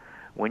cell.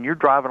 When you're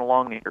driving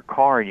along in your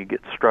car and you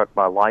get struck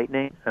by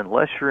lightning,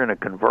 unless you're in a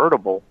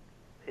convertible,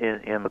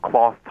 and the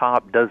cloth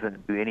top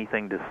doesn't do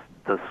anything to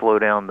slow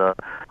down the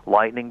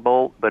lightning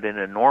bolt, but in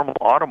a normal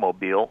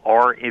automobile,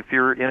 or if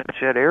you're in a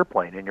jet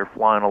airplane and you're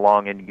flying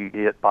along and you get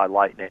hit by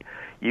lightning,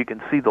 you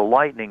can see the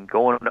lightning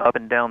going up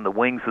and down the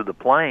wings of the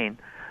plane,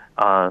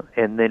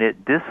 and then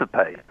it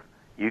dissipates.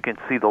 You can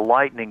see the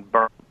lightning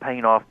burn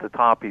paint off the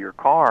top of your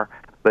car,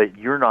 but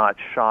you're not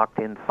shocked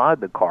inside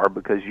the car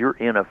because you're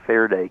in a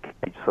Faraday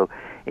cage. So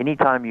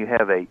anytime you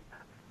have a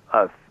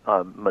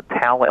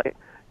metallic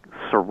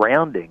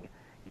surrounding,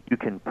 you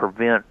can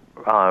prevent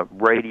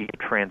radio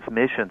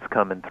transmissions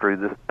coming through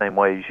the same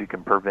way as you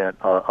can prevent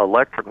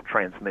electrical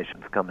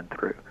transmissions coming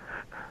through.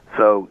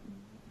 So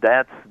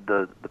that's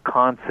the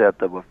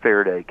concept of a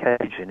Faraday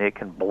cage, and it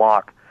can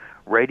block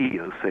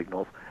radio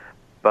signals,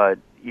 but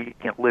you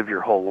can't live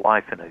your whole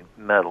life in a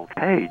metal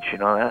cage.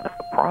 That's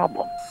a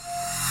problem.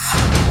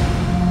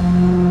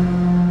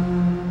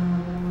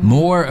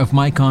 More of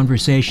my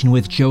conversation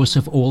with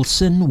Joseph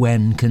Olson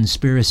when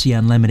Conspiracy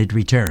Unlimited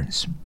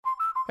returns.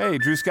 Hey,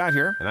 Drew Scott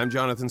here, and I'm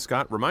Jonathan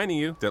Scott, reminding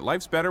you that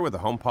life's better with a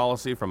home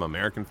policy from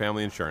American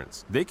Family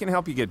Insurance. They can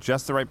help you get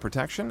just the right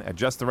protection at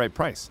just the right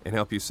price and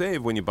help you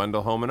save when you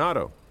bundle home and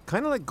auto.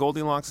 Kind of like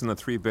Goldilocks and the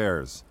Three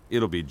Bears.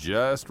 It'll be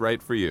just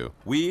right for you.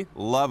 We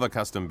love a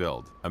custom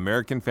build.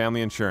 American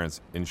Family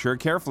Insurance. Insure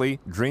carefully,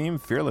 dream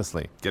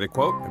fearlessly. Get a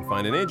quote and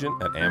find an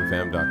agent at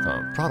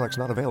amfam.com. Products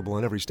not available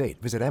in every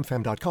state. Visit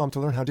amfam.com to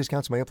learn how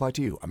discounts may apply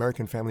to you.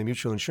 American Family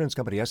Mutual Insurance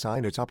Company, SI,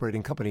 and its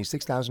operating company,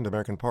 6000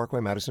 American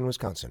Parkway, Madison,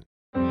 Wisconsin.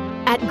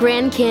 At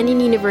Grand Canyon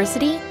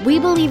University, we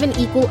believe in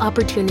equal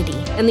opportunity,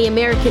 and the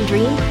American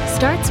dream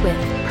starts with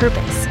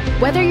purpose.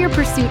 Whether your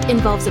pursuit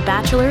involves a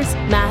bachelor's,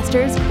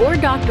 master's, or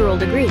doctoral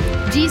degree,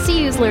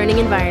 GCU's learning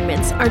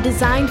environments are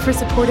designed for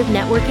supportive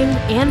networking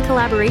and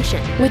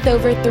collaboration. With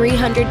over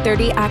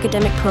 330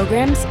 academic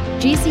programs,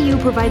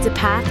 GCU provides a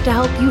path to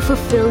help you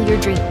fulfill your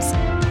dreams.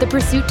 The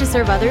pursuit to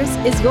serve others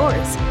is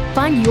yours.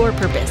 Find your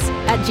purpose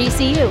at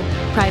GCU.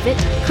 Private,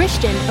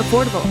 Christian,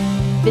 affordable.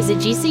 Visit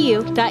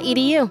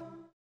gcu.edu.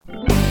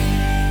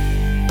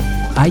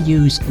 I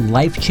use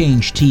Life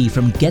Change Tea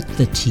from Get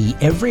the Tea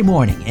every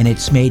morning, and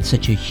it's made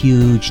such a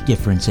huge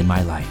difference in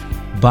my life.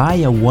 Buy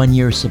a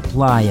 1-year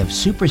supply of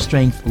super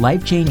strength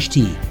Life Change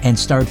Tea and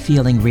start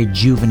feeling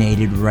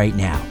rejuvenated right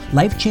now.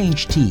 Life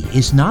Change Tea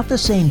is not the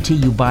same tea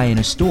you buy in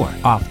a store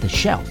off the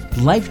shelf.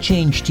 Life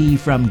Change Tea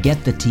from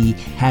Get the Tea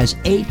has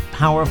 8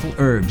 powerful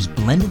herbs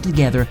blended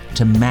together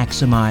to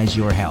maximize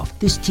your health.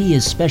 This tea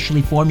is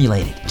specially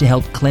formulated to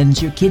help cleanse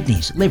your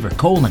kidneys, liver,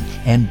 colon,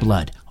 and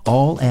blood,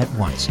 all at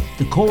once.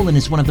 The colon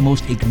is one of the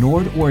most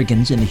ignored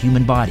organs in the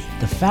human body.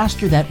 The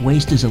faster that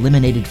waste is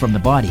eliminated from the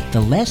body,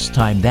 the less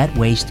time that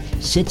waste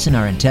sits in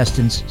our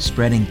intestines,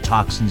 spreading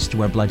toxins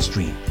to our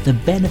bloodstream. The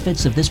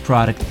benefits of this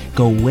product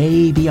go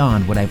way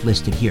beyond what I've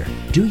listed here.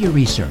 Do your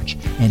research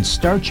and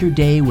start your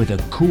day with a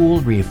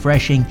cool,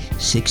 refreshing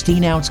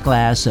 16-ounce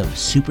glass of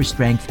super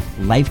strength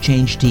Life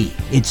Change Tea.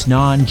 It's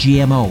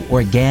non-GMO,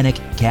 organic,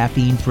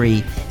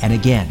 caffeine-free, and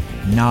again,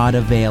 not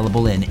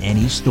available in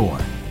any store.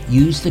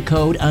 Use the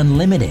code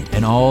UNLIMITED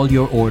and all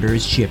your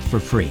orders ship for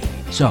free.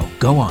 So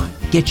go on,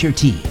 get your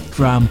tea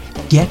from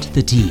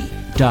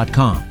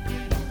getthetea.com.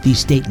 These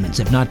statements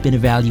have not been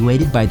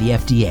evaluated by the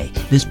FDA.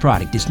 This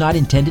product is not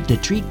intended to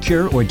treat,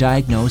 cure, or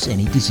diagnose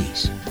any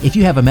disease. If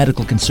you have a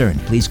medical concern,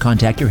 please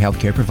contact your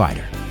healthcare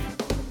provider.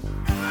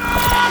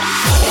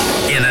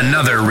 In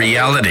another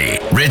reality,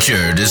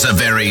 Richard is a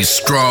very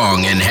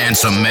strong and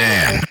handsome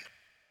man.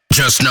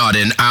 Just not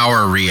in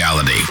our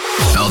reality.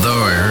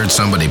 Although I heard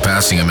somebody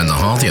passing him in the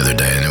hall the other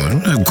day,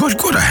 and it went,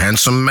 what a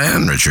handsome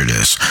man Richard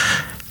is.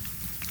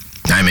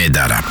 I made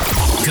that up.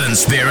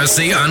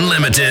 Conspiracy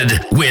Unlimited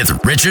with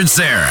Richard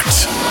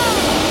Syrett.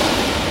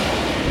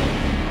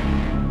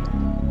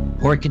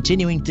 We're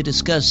continuing to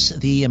discuss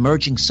the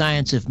emerging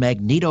science of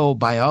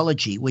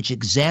magnetobiology, which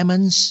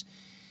examines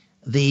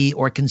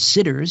or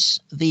considers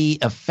the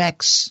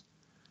effects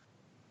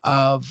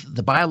of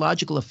the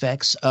biological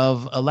effects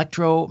of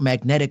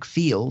electromagnetic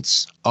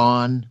fields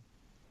on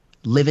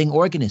living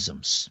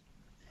organisms.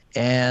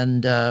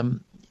 And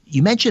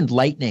you mentioned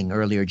lightning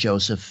earlier,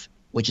 Joseph,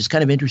 which is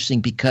kind of interesting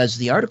because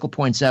the article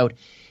points out,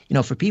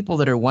 for people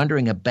that are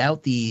wondering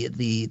about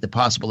the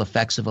possible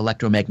effects of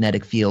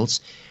electromagnetic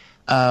fields,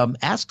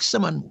 ask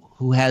someone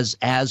who has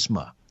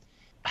asthma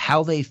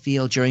how they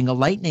feel during a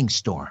lightning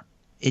storm.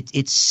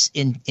 It's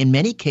in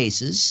many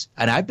cases,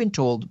 and I've been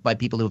told by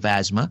people who have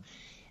asthma,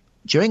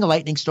 during a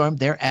lightning storm,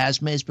 their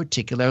asthma is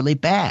particularly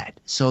bad.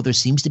 So there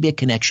seems to be a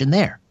connection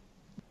there.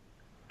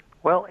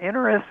 Well,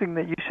 interesting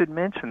that you should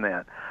mention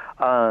that.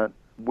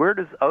 Where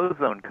does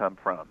ozone come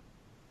from?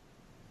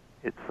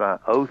 It's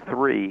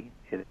O3.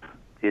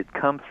 It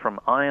comes from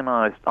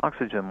ionized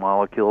oxygen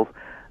molecules.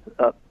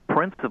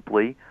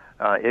 Principally,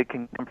 it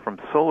can come from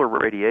solar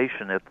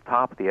radiation at the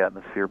top of the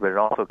atmosphere, but it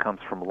also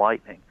comes from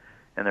lightning.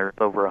 And there's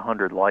over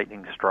 100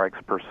 lightning strikes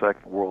per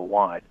second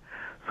worldwide.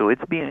 So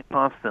it's being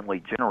constantly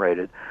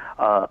generated.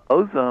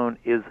 Ozone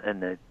is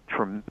a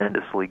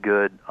tremendously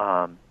good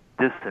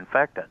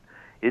disinfectant.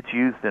 It's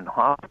used in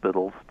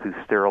hospitals to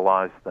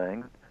sterilize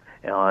things.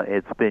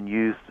 It's been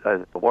used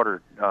as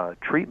water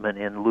treatment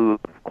in lieu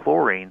of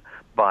chlorine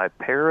by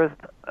Paris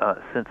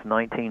since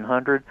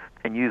 1900,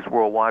 and used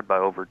worldwide by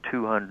over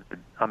 2,000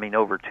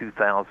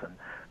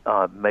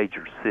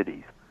 major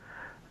cities.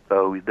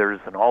 So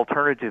there's an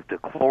alternative to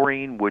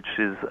chlorine, which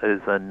is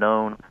a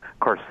known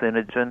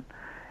carcinogen.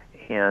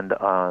 And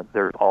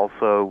there's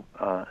also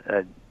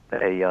a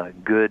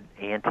good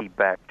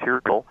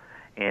antibacterial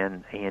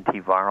and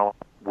antiviral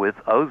with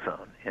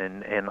ozone,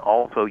 and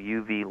also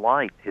UV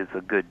light is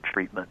a good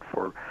treatment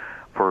for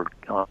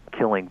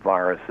killing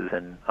viruses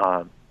and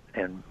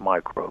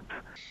microbes.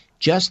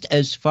 Just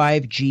as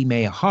 5G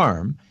may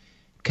harm,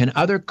 Can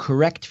other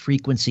correct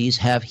frequencies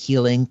have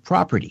healing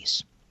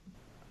properties?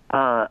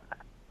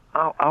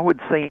 I would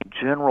say in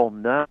general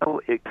no,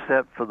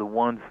 except for the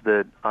ones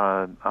that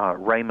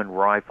Raymond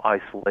Rife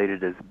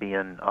isolated as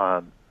being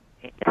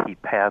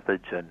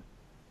anti-pathogen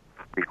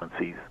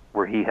frequencies,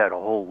 where he had a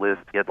whole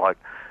list. He had like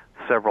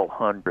several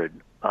hundred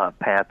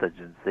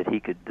pathogens that he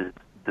could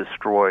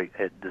destroy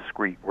at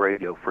discrete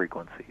radio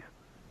frequencies.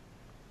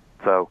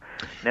 So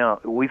now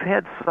we've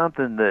had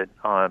something that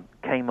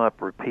came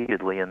up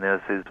repeatedly in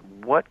this is,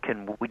 what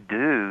can we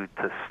do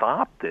to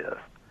stop this?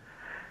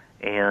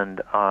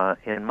 And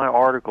in my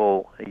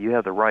article, You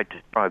Have the Right to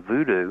Try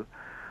Voodoo,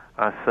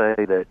 I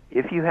say that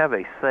if you have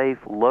a safe,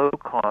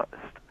 low-cost,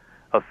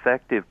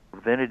 effective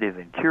preventative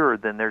and cure,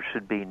 then there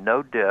should be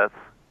no deaths,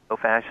 no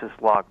fascist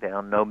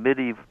lockdown, no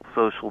medieval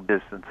social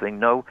distancing,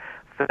 no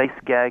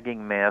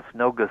face-gagging masks,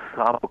 no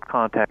Gestapo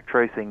contact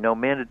tracing, no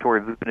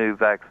mandatory voodoo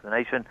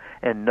vaccination,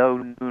 and no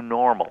new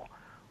normal.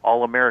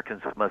 All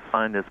Americans must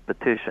sign this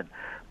petition.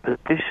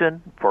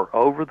 Petition for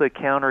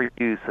over-the-counter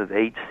use of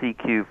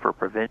HCQ for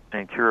prevention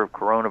and cure of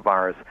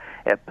coronavirus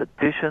at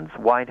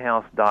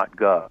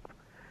petitionswhitehouse.gov.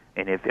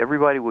 And if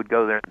everybody would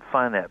go there and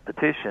sign that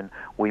petition,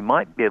 we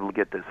might be able to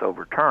get this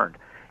overturned.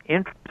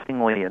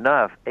 Interestingly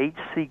enough,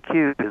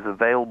 HCQ is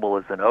available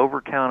as an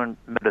over-counter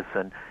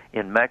medicine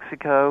in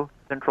Mexico,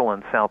 Central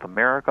and South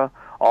America,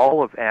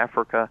 all of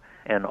Africa,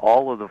 and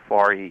all of the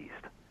Far East.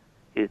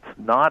 It's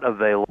not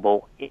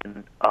available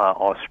in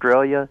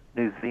Australia,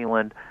 New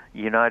Zealand,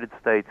 United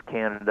States,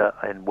 Canada,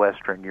 and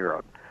Western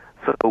Europe.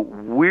 So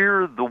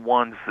we're the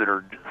ones that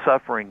are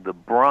suffering the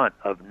brunt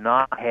of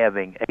not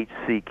having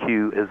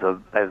HCQ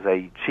as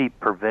a cheap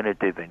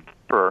preventative and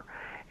cure,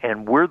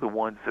 and we're the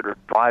ones that are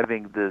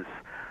driving this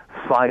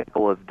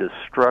cycle of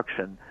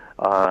destruction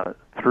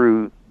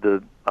through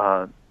the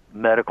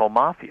medical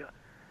mafia.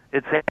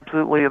 It's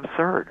absolutely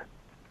absurd.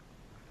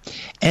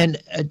 And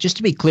just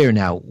to be clear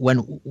now,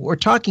 when we're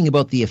talking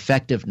about the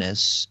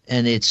effectiveness,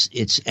 and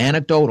it's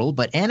anecdotal,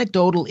 but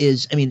anecdotal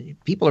is, I mean,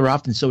 people are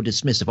often so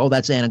dismissive. Oh,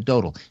 that's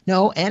anecdotal.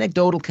 No,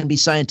 anecdotal can be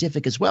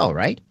scientific as well,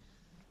 right?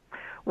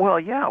 Well,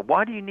 yeah.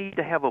 Why do you need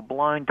to have a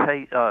blind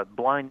test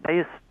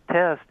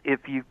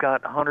if you've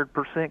got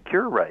 100%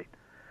 cure rate?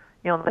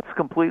 You know, that's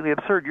completely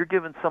absurd. You're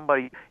giving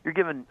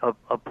a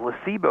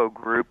placebo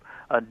group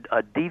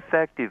a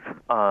defective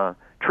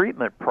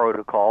treatment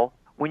protocol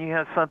when you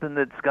have something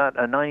that's got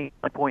a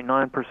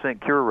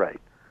 99.9% cure rate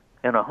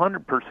and a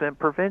 100%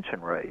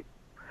 prevention rate.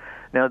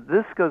 Now,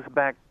 this goes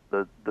back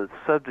to the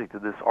subject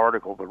of this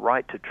article, the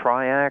Right to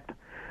Try Act.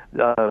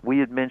 We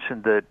had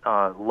mentioned that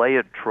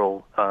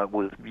Laetrile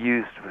was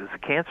used as a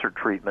cancer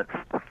treatment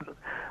for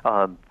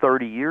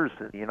 30 years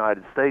in the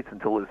United States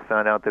until it was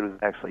found out that it was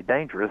actually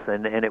dangerous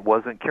and it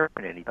wasn't curing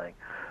anything.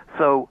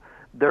 So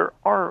there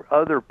are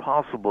other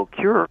possible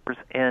cures,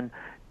 and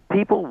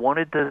people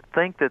wanted to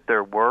think that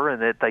there were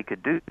and that they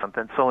could do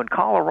something. So in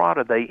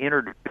Colorado, they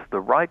introduced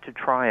the Right to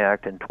Try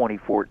Act in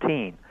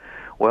 2014.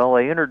 Well,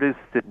 they introduced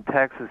it in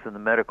Texas, and the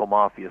medical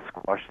mafia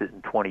squashed it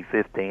in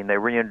 2015. They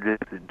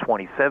reintroduced it in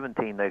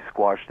 2017. They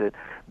squashed it.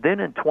 Then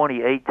in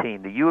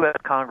 2018, the U.S.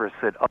 Congress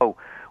said, oh,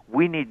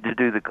 we need to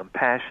do the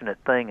compassionate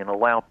thing and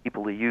allow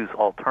people to use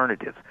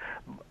alternatives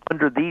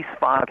under these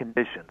 5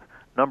 conditions.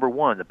 Number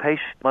 1, the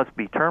patient must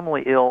be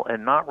terminally ill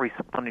and not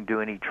responding to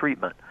any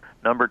treatment.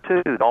 Number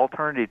 2, the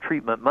alternative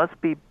treatment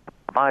must be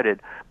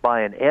provided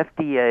by an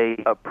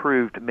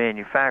FDA-approved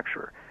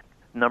manufacturer.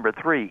 Number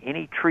 3,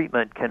 any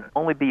treatment can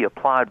only be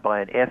applied by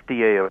an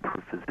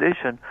FDA-approved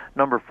physician.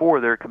 Number 4,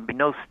 there can be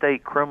no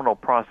state criminal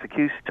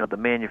prosecution of the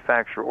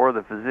manufacturer or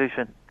the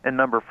physician. And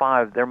number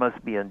 5, there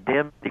must be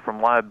indemnity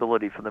from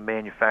liability for the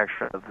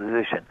manufacturer and the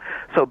physician.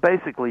 So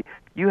basically,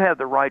 you have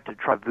the right to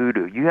try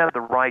voodoo. You have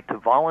the right to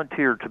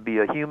volunteer to be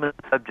a human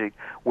subject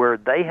where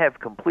they have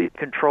complete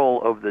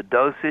control of the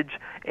dosage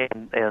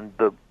and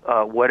the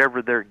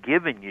whatever they're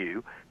giving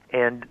you.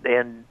 And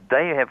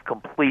they have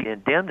complete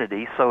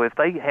indemnity, so if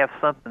they have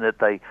something that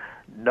they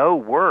know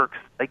works,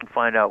 they can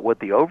find out what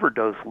the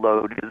overdose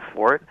load is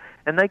for it,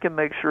 and they can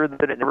make sure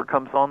that it never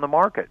comes on the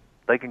market.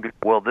 They can go,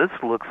 well, this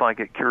looks like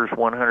it cures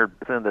 100%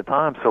 of the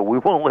time, so we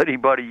won't let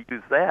anybody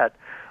use that.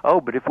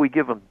 Oh, but if we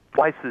give them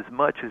twice as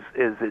much as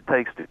it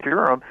takes to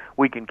cure them,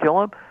 we can kill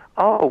them.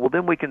 Oh, well,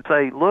 then we can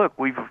say, look,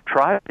 we've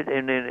tried it,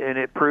 and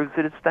it proves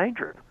that it's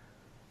dangerous.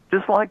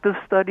 Just like the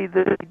study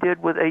that he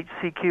did with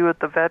HCQ at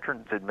the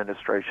Veterans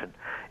Administration.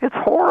 It's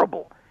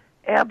horrible.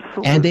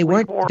 Absolutely. And they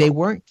horrible.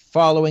 weren't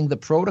following the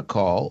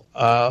protocol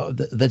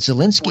that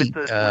Zelensky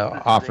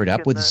offered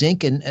up with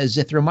zinc and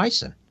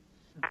azithromycin.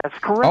 That's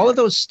correct. All of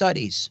those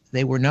studies,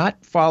 they were not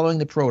following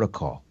the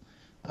protocol.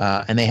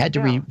 And they had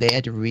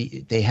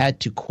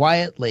to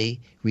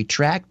quietly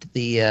retract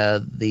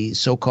the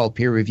so-called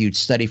peer-reviewed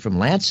study from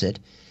Lancet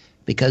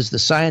because the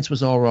science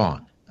was all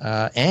wrong.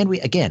 And we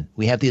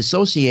have the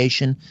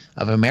Association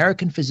of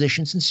American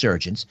Physicians and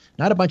Surgeons,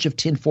 not a bunch of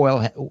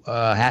tinfoil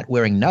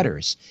hat-wearing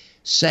nutters,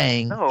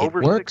 saying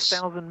over it works.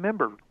 6,000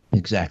 members.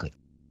 Exactly.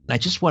 I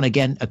just want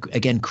to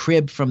again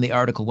crib from the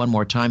article one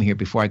more time here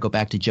before I go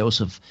back to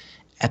Joseph.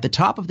 At the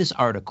top of this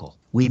article,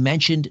 we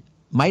mentioned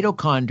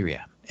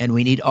mitochondria, and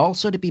we need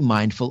also to be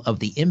mindful of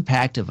the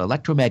impact of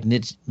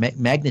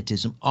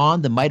electromagnetism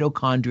on the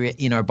mitochondria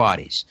in our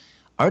bodies.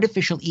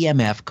 Artificial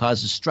EMF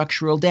causes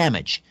structural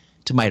damage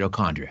to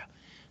mitochondria.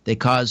 They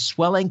cause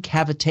swelling,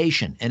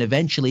 cavitation, and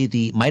eventually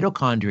the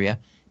mitochondria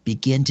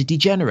begin to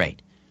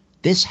degenerate.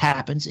 This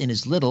happens in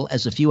as little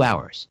as a few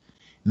hours.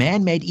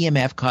 Man-made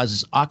EMF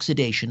causes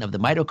oxidation of the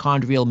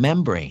mitochondrial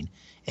membrane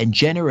and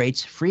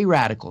generates free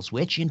radicals,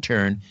 which in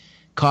turn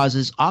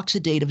causes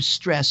oxidative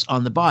stress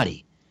on the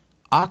body.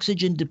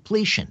 Oxygen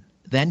depletion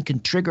then can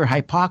trigger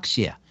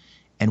hypoxia,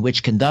 and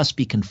which can thus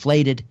be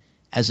conflated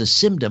as a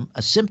symptom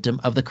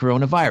of the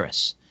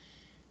coronavirus.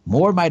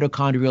 More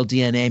mitochondrial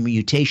DNA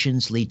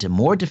mutations lead to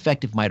more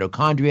defective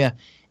mitochondria,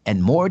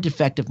 and more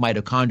defective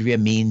mitochondria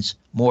means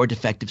more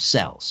defective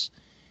cells.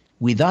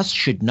 We thus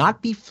should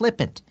not be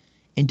flippant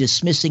in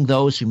dismissing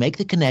those who make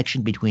the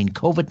connection between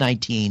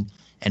COVID-19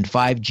 and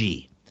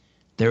 5G.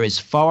 There is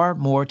far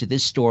more to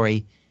this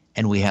story,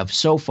 and we have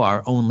so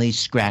far only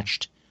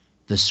scratched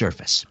the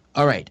surface.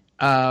 All right.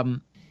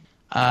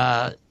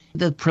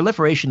 The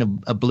proliferation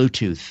of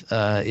Bluetooth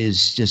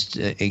is just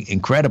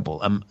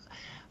incredible.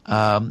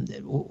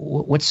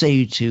 What say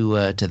you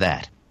to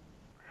that?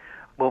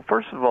 Well,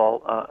 first of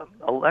all,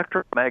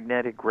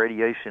 electromagnetic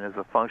radiation is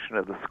a function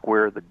of the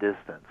square of the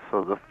distance.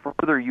 So the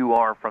further you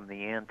are from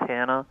the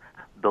antenna,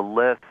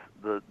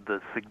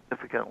 the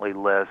significantly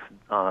less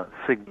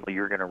signal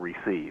you're going to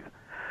receive.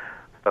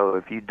 So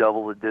if you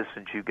double the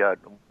distance, you got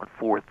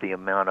 1/4 the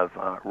amount of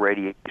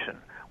radiation,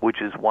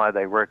 which is why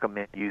they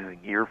recommend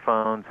using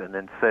earphones and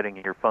then setting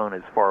your phone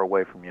as far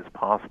away from you as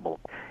possible.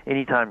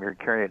 Anytime you're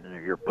carrying it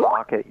in your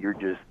pocket, you're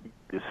just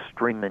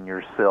streaming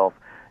yourself,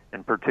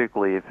 and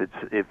particularly if it's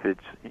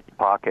in your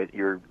pocket,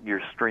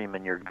 you're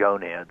streaming your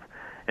gonads.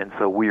 And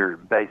so we're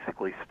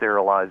basically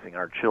sterilizing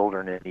our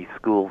children in these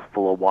schools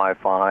full of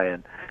Wi-Fi,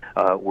 and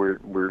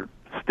we're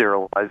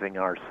sterilizing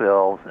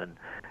ourselves, and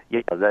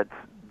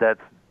that's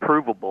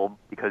provable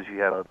because you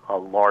have a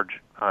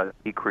large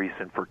decrease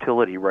in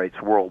fertility rates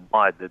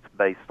worldwide that's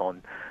based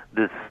on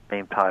this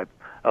same type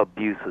of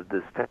abuse of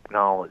this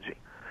technology.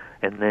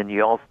 And then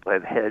you also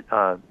have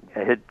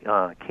head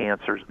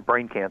cancers,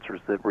 brain cancers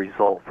that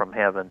result from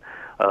having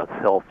a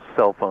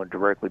cell phone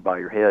directly by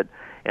your head.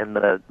 And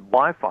the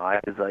Wi-Fi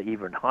is an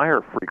even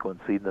higher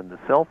frequency than the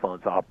cell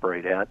phones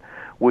operate at,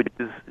 which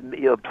is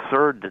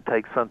absurd to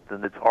take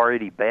something that's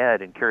already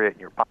bad and carry it in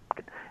your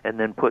pocket and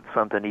then put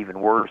something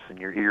even worse in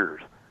your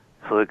ears.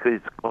 So it's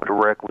going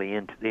directly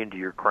into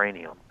your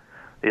cranium.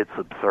 It's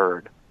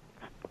absurd.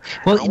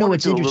 Well, you know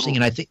what's interesting,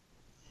 and I think...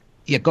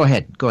 Yeah, go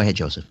ahead. Go ahead,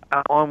 Joseph.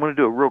 I'm going to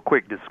do a real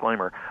quick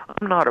disclaimer.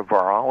 I'm not a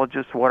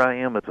virologist. What I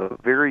am is a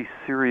very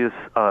serious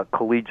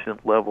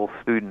collegiate-level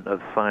student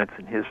of science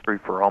and history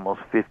for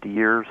almost 50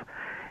 years,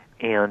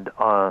 and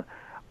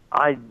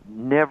I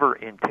never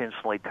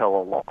intentionally tell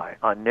a lie.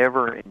 I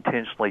never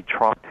intentionally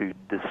try to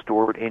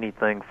distort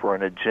anything for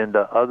an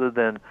agenda other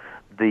than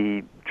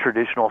the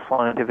traditional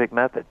scientific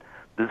method.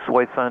 This is the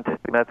way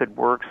scientific method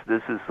works.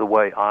 This is the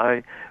way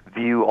I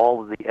view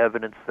all of the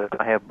evidence that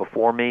I have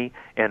before me,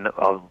 and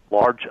a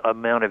large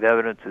amount of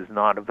evidence is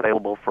not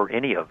available for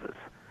any of us.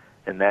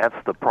 And that's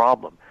the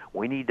problem.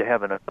 We need to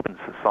have an open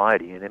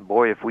society. And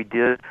boy, if we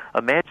did,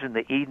 imagine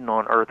the Eden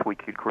on earth we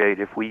could create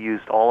if we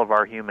used all of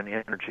our human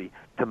energy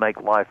to make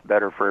life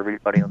better for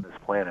everybody on this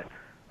planet.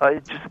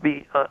 It'd just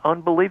be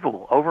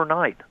unbelievable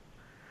overnight.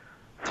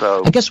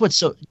 So I guess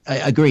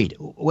agreed.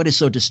 What is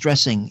so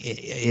distressing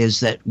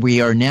is that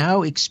we are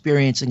now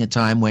experiencing a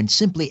time when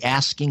simply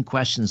asking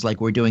questions like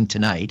we're doing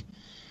tonight,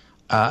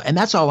 and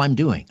that's all I'm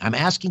doing. I'm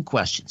asking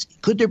questions.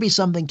 Could there be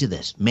something to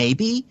this?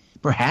 Maybe,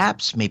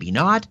 perhaps, maybe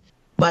not.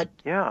 But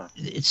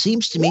it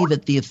seems to me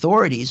that the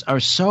authorities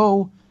are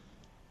so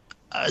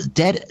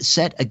dead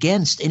set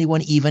against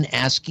anyone even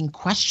asking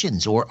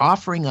questions or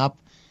offering up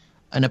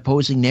an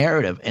opposing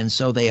narrative. And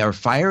so they are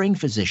firing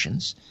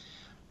physicians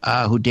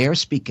who dare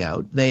speak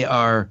out. They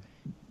are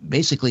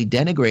basically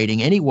denigrating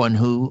anyone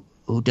who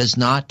does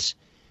not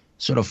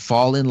sort of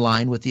fall in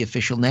line with the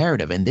official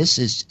narrative. And this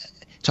is,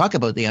 talk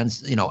about the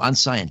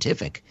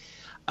unscientific.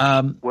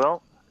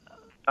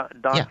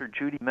 Dr.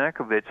 Judy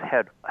Mikovits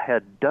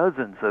had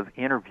dozens of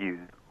interviews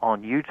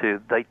on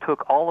YouTube. They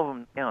took all of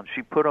them down.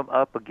 She put them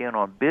up again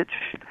on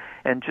BitChute.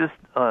 And just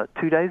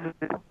 2 days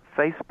ago,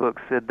 Facebook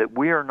said that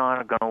we are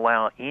not going to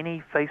allow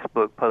any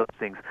Facebook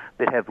postings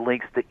that have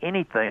links to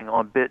anything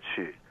on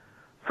BitChute.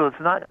 So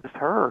it's not just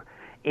her.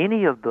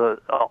 Any of the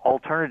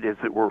alternatives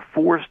that were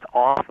forced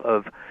off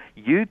of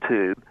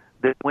YouTube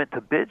that went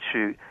to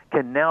BitChute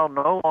can now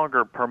no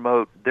longer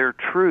promote their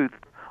truth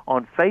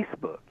on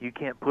Facebook. You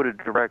can't put a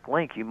direct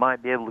link. You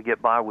might be able to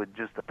get by with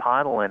just a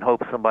title and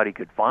hope somebody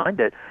could find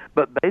it,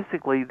 but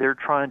basically they're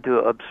trying to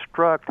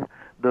obstruct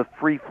the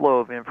free flow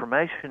of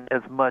information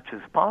as much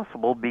as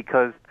possible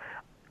because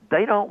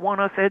they don't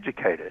want us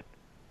educated.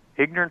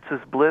 Ignorance is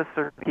bliss,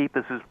 or keep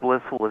us as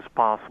blissful as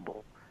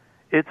possible.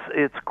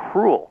 It's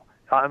cruel.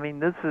 I mean,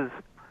 this is,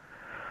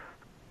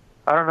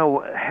 I don't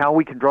know how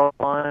we can draw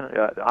a line.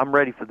 I'm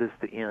ready for this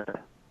to end.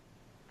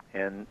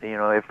 And,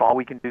 if all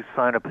we can do is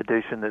sign a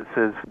petition that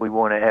says we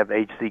want to have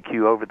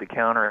HCQ over the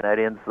counter and that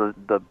ends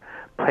the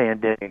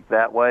pandemic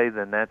that way,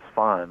 then that's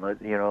fine.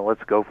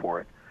 Let's go for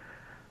it.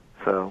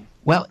 So.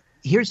 Well,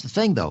 here's the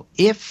thing, though.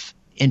 If,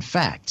 in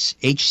fact,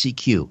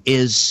 HCQ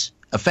is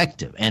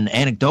effective, and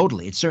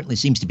anecdotally it certainly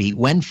seems to be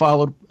when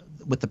followed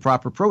with the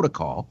proper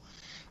protocol,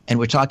 and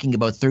we're talking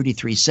about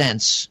 33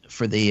 cents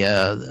for the,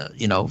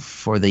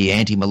 for the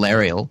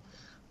anti-malarial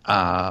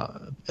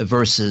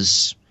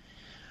versus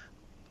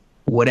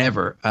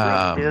whatever.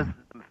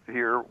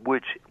 Remdesivir,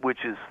 which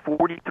is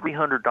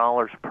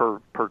 $4,300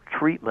 per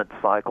treatment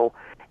cycle,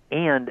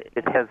 and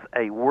it has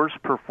a worse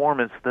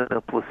performance than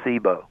a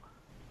placebo.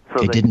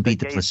 So it didn't beat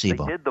the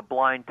placebo. They did the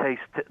blind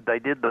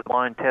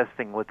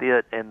testing with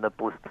it, and the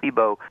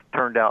placebo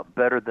turned out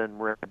better than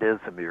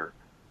remdesivir,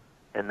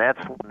 and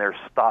that's when their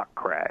stock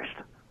crashed.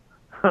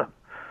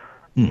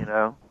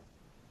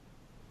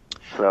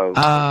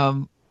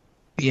 So.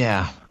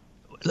 Yeah.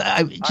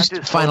 Just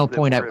a final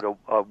point. We're at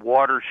a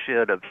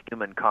watershed of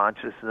human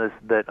consciousness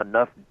that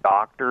enough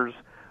doctors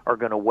are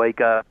going to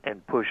wake up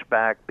and push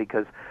back,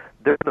 because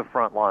they're the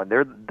front line.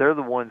 They're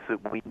the ones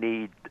that we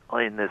need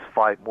in this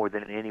fight more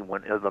than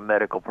anyone, as the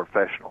medical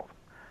professionals.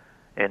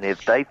 And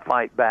if they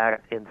fight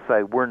back and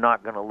say, we're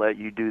not going to let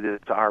you do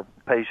this to our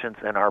patients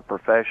and our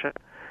profession,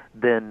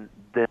 then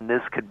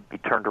this could be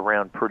turned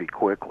around pretty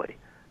quickly.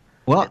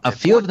 Well, a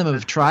few of them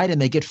have tried,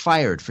 and they get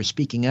fired for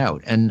speaking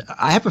out. And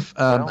I have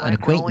an acquaintance.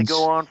 Can only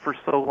go on for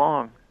so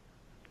long,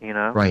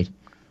 Right.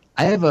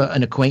 I have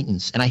an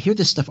acquaintance, and I hear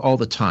this stuff all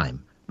the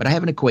time. But I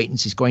have an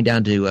acquaintance. He's going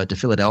down to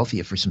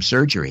Philadelphia for some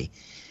surgery,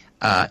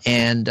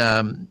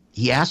 and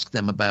he asked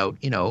them about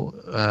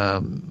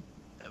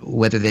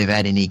whether they've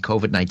had any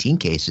COVID-19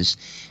 cases.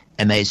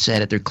 And they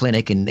said at their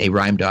clinic, and they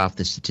rhymed off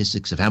the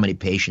statistics of how many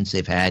patients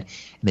they've had,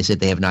 and they said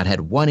they have not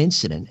had one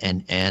incident.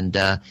 And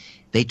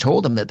they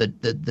told them that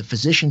the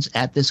physicians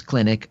at this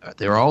clinic,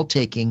 they're all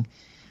taking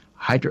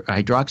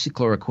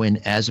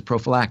hydroxychloroquine as a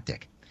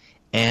prophylactic.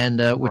 And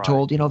we're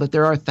told, that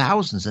there are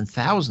thousands and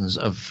thousands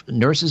of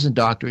nurses and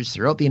doctors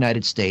throughout the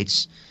United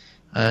States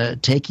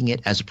taking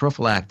it as a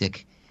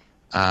prophylactic,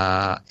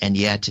 and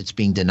yet it's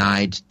being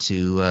denied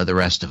to the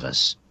rest of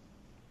us.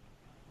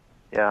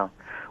 Yeah.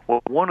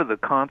 Well, one of the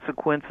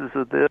consequences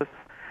of this,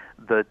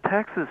 the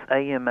Texas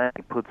AMA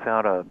puts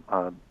out a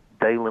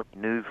daily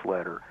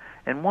newsletter.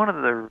 And one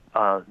of their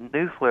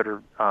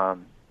newsletter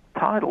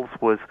titles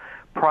was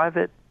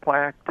 "Private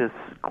Practice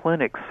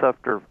Clinics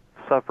Suffer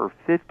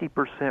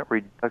 50%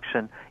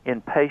 reduction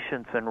in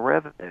patients and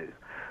revenues."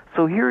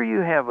 So here you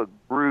have a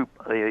group,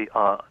 a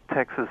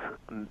Texas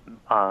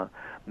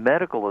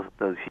Medical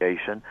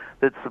Association,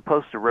 that's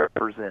supposed to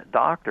represent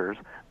doctors,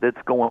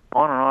 that's going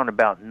on and on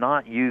about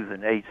not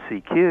using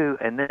HCQ,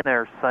 and then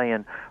they're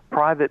saying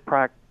private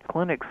practice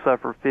clinics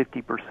suffer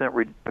 50%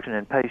 reduction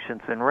in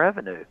patients and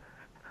revenue.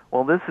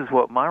 Well, this is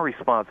what my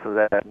response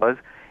to that was.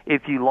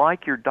 If you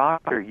like your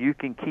doctor, you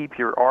can keep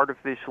your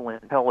artificial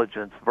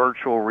intelligence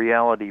virtual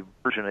reality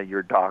version of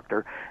your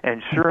doctor.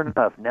 And sure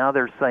enough, now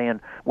they're saying,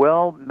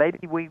 well,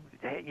 maybe we,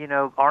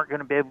 aren't going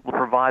to be able to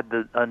provide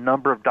a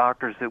number of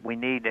doctors that we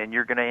need, and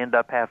you're going to end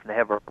up having to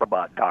have a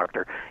robot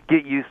doctor.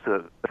 Get used to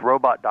it.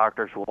 Robot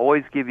doctors will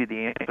always give you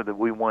the answer that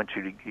we want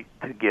you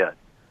to get.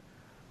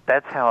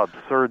 That's how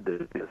absurd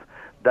this is.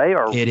 They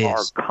are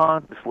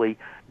consciously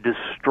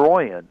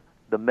destroying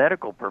the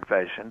medical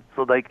profession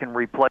so they can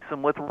replace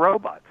them with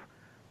robots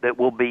that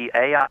will be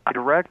AI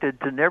directed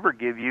to never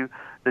give you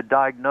the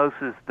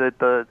diagnosis that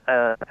the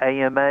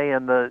AMA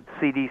and the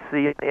CDC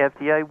and the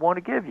FDA want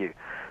to give you.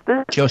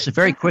 Joseph,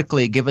 very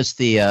quickly, give us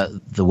the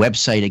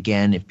website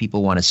again if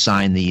people want to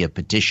sign the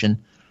petition.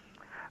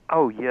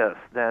 Oh, yes.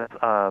 That's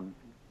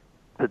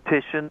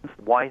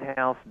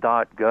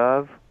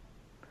petitionswhitehouse.gov,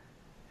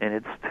 and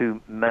it's to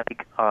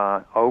make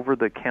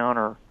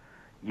over-the-counter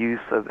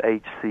use of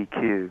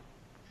HCQ.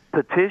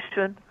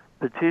 Petition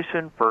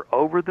for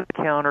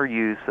over-the-counter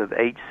use of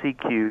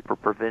HCQ for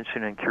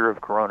prevention and cure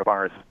of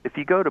coronavirus. If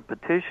you go to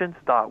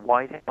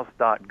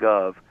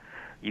petitions.whitehouse.gov,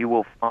 you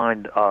will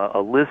find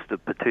a list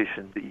of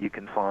petitions that you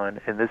can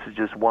sign, and this is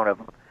just one of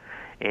them.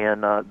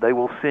 And they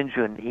will send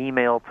you an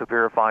email to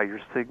verify your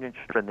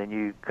signature, and then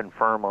you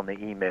confirm on the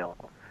email.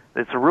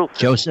 It's a real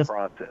simple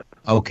process.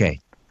 Okay.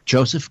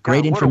 Joseph,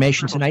 great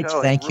information tonight.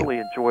 Thank you. I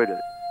really enjoyed it.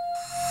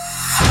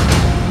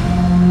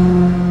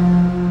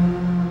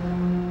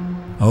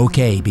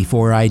 Okay,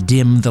 before I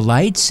dim the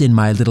lights in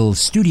my little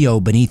studio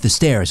beneath the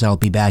stairs, I'll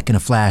be back in a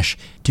flash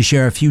to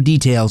share a few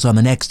details on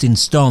the next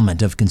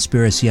installment of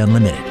Conspiracy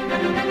Unlimited.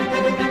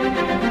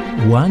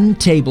 1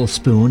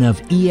 tablespoon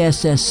of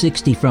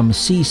ESS60 from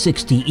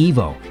C60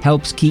 Evo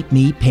helps keep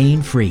me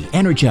pain-free,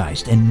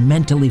 energized, and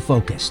mentally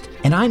focused.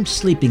 And I'm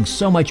sleeping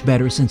so much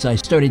better since I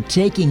started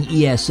taking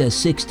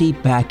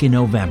ESS60 back in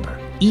November.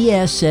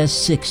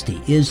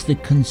 ESS60 is the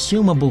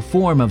consumable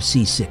form of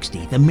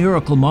C60, the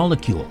miracle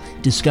molecule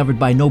discovered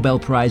by Nobel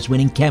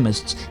Prize-winning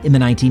chemists in the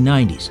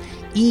 1990s.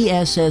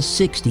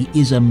 ESS60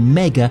 is a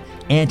mega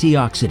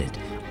antioxidant,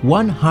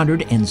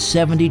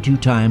 172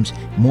 times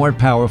more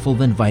powerful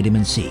than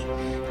vitamin C.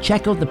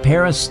 Check out the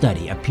Paris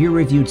study, a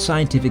peer-reviewed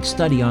scientific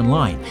study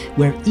online,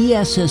 where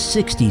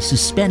ESS-60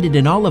 suspended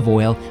in olive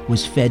oil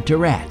was fed to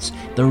rats.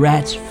 The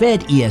rats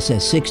fed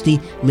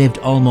ESS-60 lived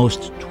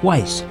almost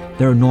twice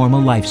their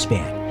normal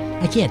lifespan.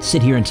 I can't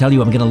sit here and tell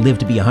you I'm going to live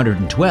to be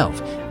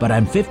 112, but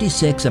I'm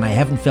 56 and I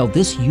haven't felt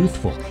this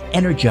youthful,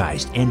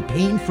 energized, and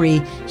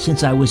pain-free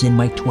since I was in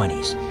my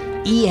 20s.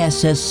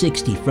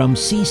 ESS-60 from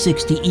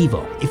C60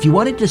 Evo. If you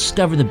want to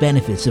discover the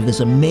benefits of this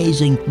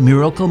amazing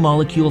miracle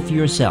molecule for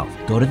yourself,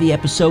 go to the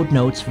episode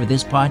notes for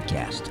this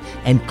podcast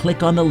and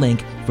click on the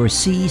link for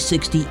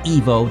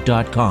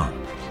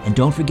C60evo.com. And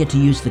don't forget to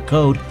use the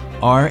code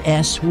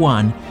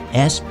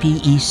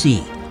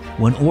RS1SPEC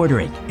when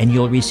ordering, and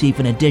you'll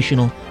receive an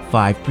additional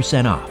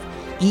 5% off.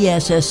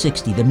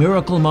 ESS-60, the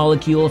miracle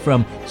molecule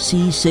from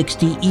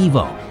C60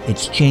 Evo.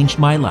 It's changed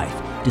my life.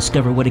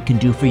 Discover what it can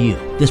do for you.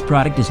 This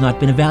product has not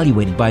been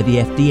evaluated by the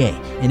FDA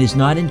and is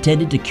not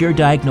intended to cure,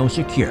 diagnose,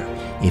 or cure.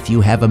 If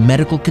you have a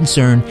medical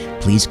concern,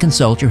 please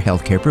consult your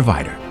healthcare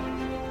provider.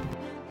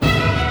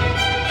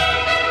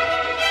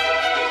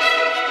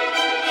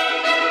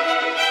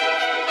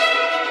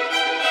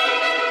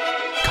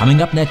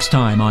 Coming up next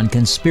time on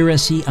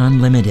Conspiracy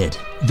Unlimited,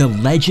 the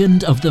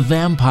legend of the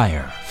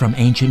vampire from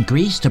ancient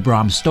Greece to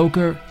Bram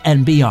Stoker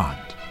and beyond.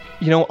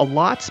 You know, a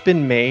lot's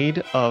been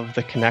made of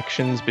the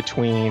connections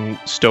between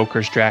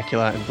Stoker's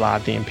Dracula and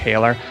Vlad the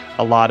Impaler.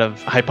 A lot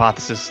of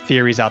hypothesis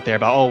theories out there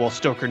about, oh, well,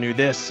 Stoker knew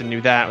this and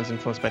knew that, was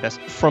influenced by this.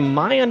 From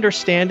my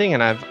understanding,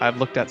 and I've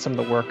looked at some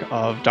of the work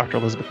of Dr.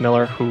 Elizabeth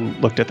Miller, who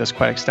looked at this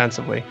quite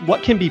extensively,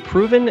 what can be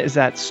proven is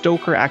that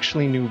Stoker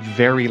actually knew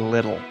very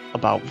little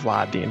about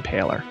Vlad the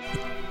Impaler.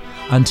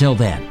 Until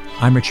then,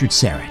 I'm Richard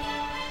Syrett.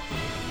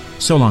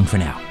 So long for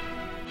now.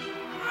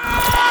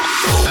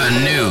 A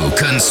new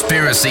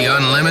Conspiracy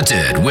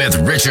Unlimited with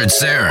Richard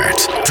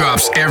Syrett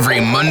drops every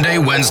Monday,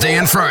 Wednesday,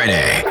 and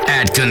Friday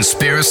at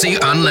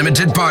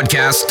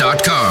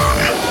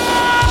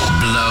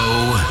conspiracyunlimitedpodcast.com.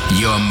 Blow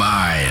your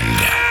mind.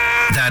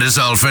 That is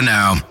all for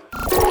now.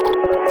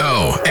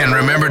 Oh, and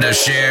remember to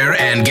share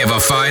and give a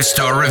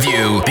 5-star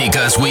review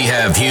because we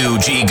have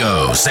huge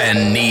egos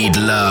and need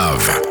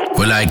love.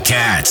 We're like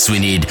cats. We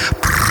need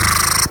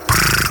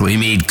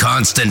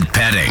constant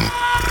petting.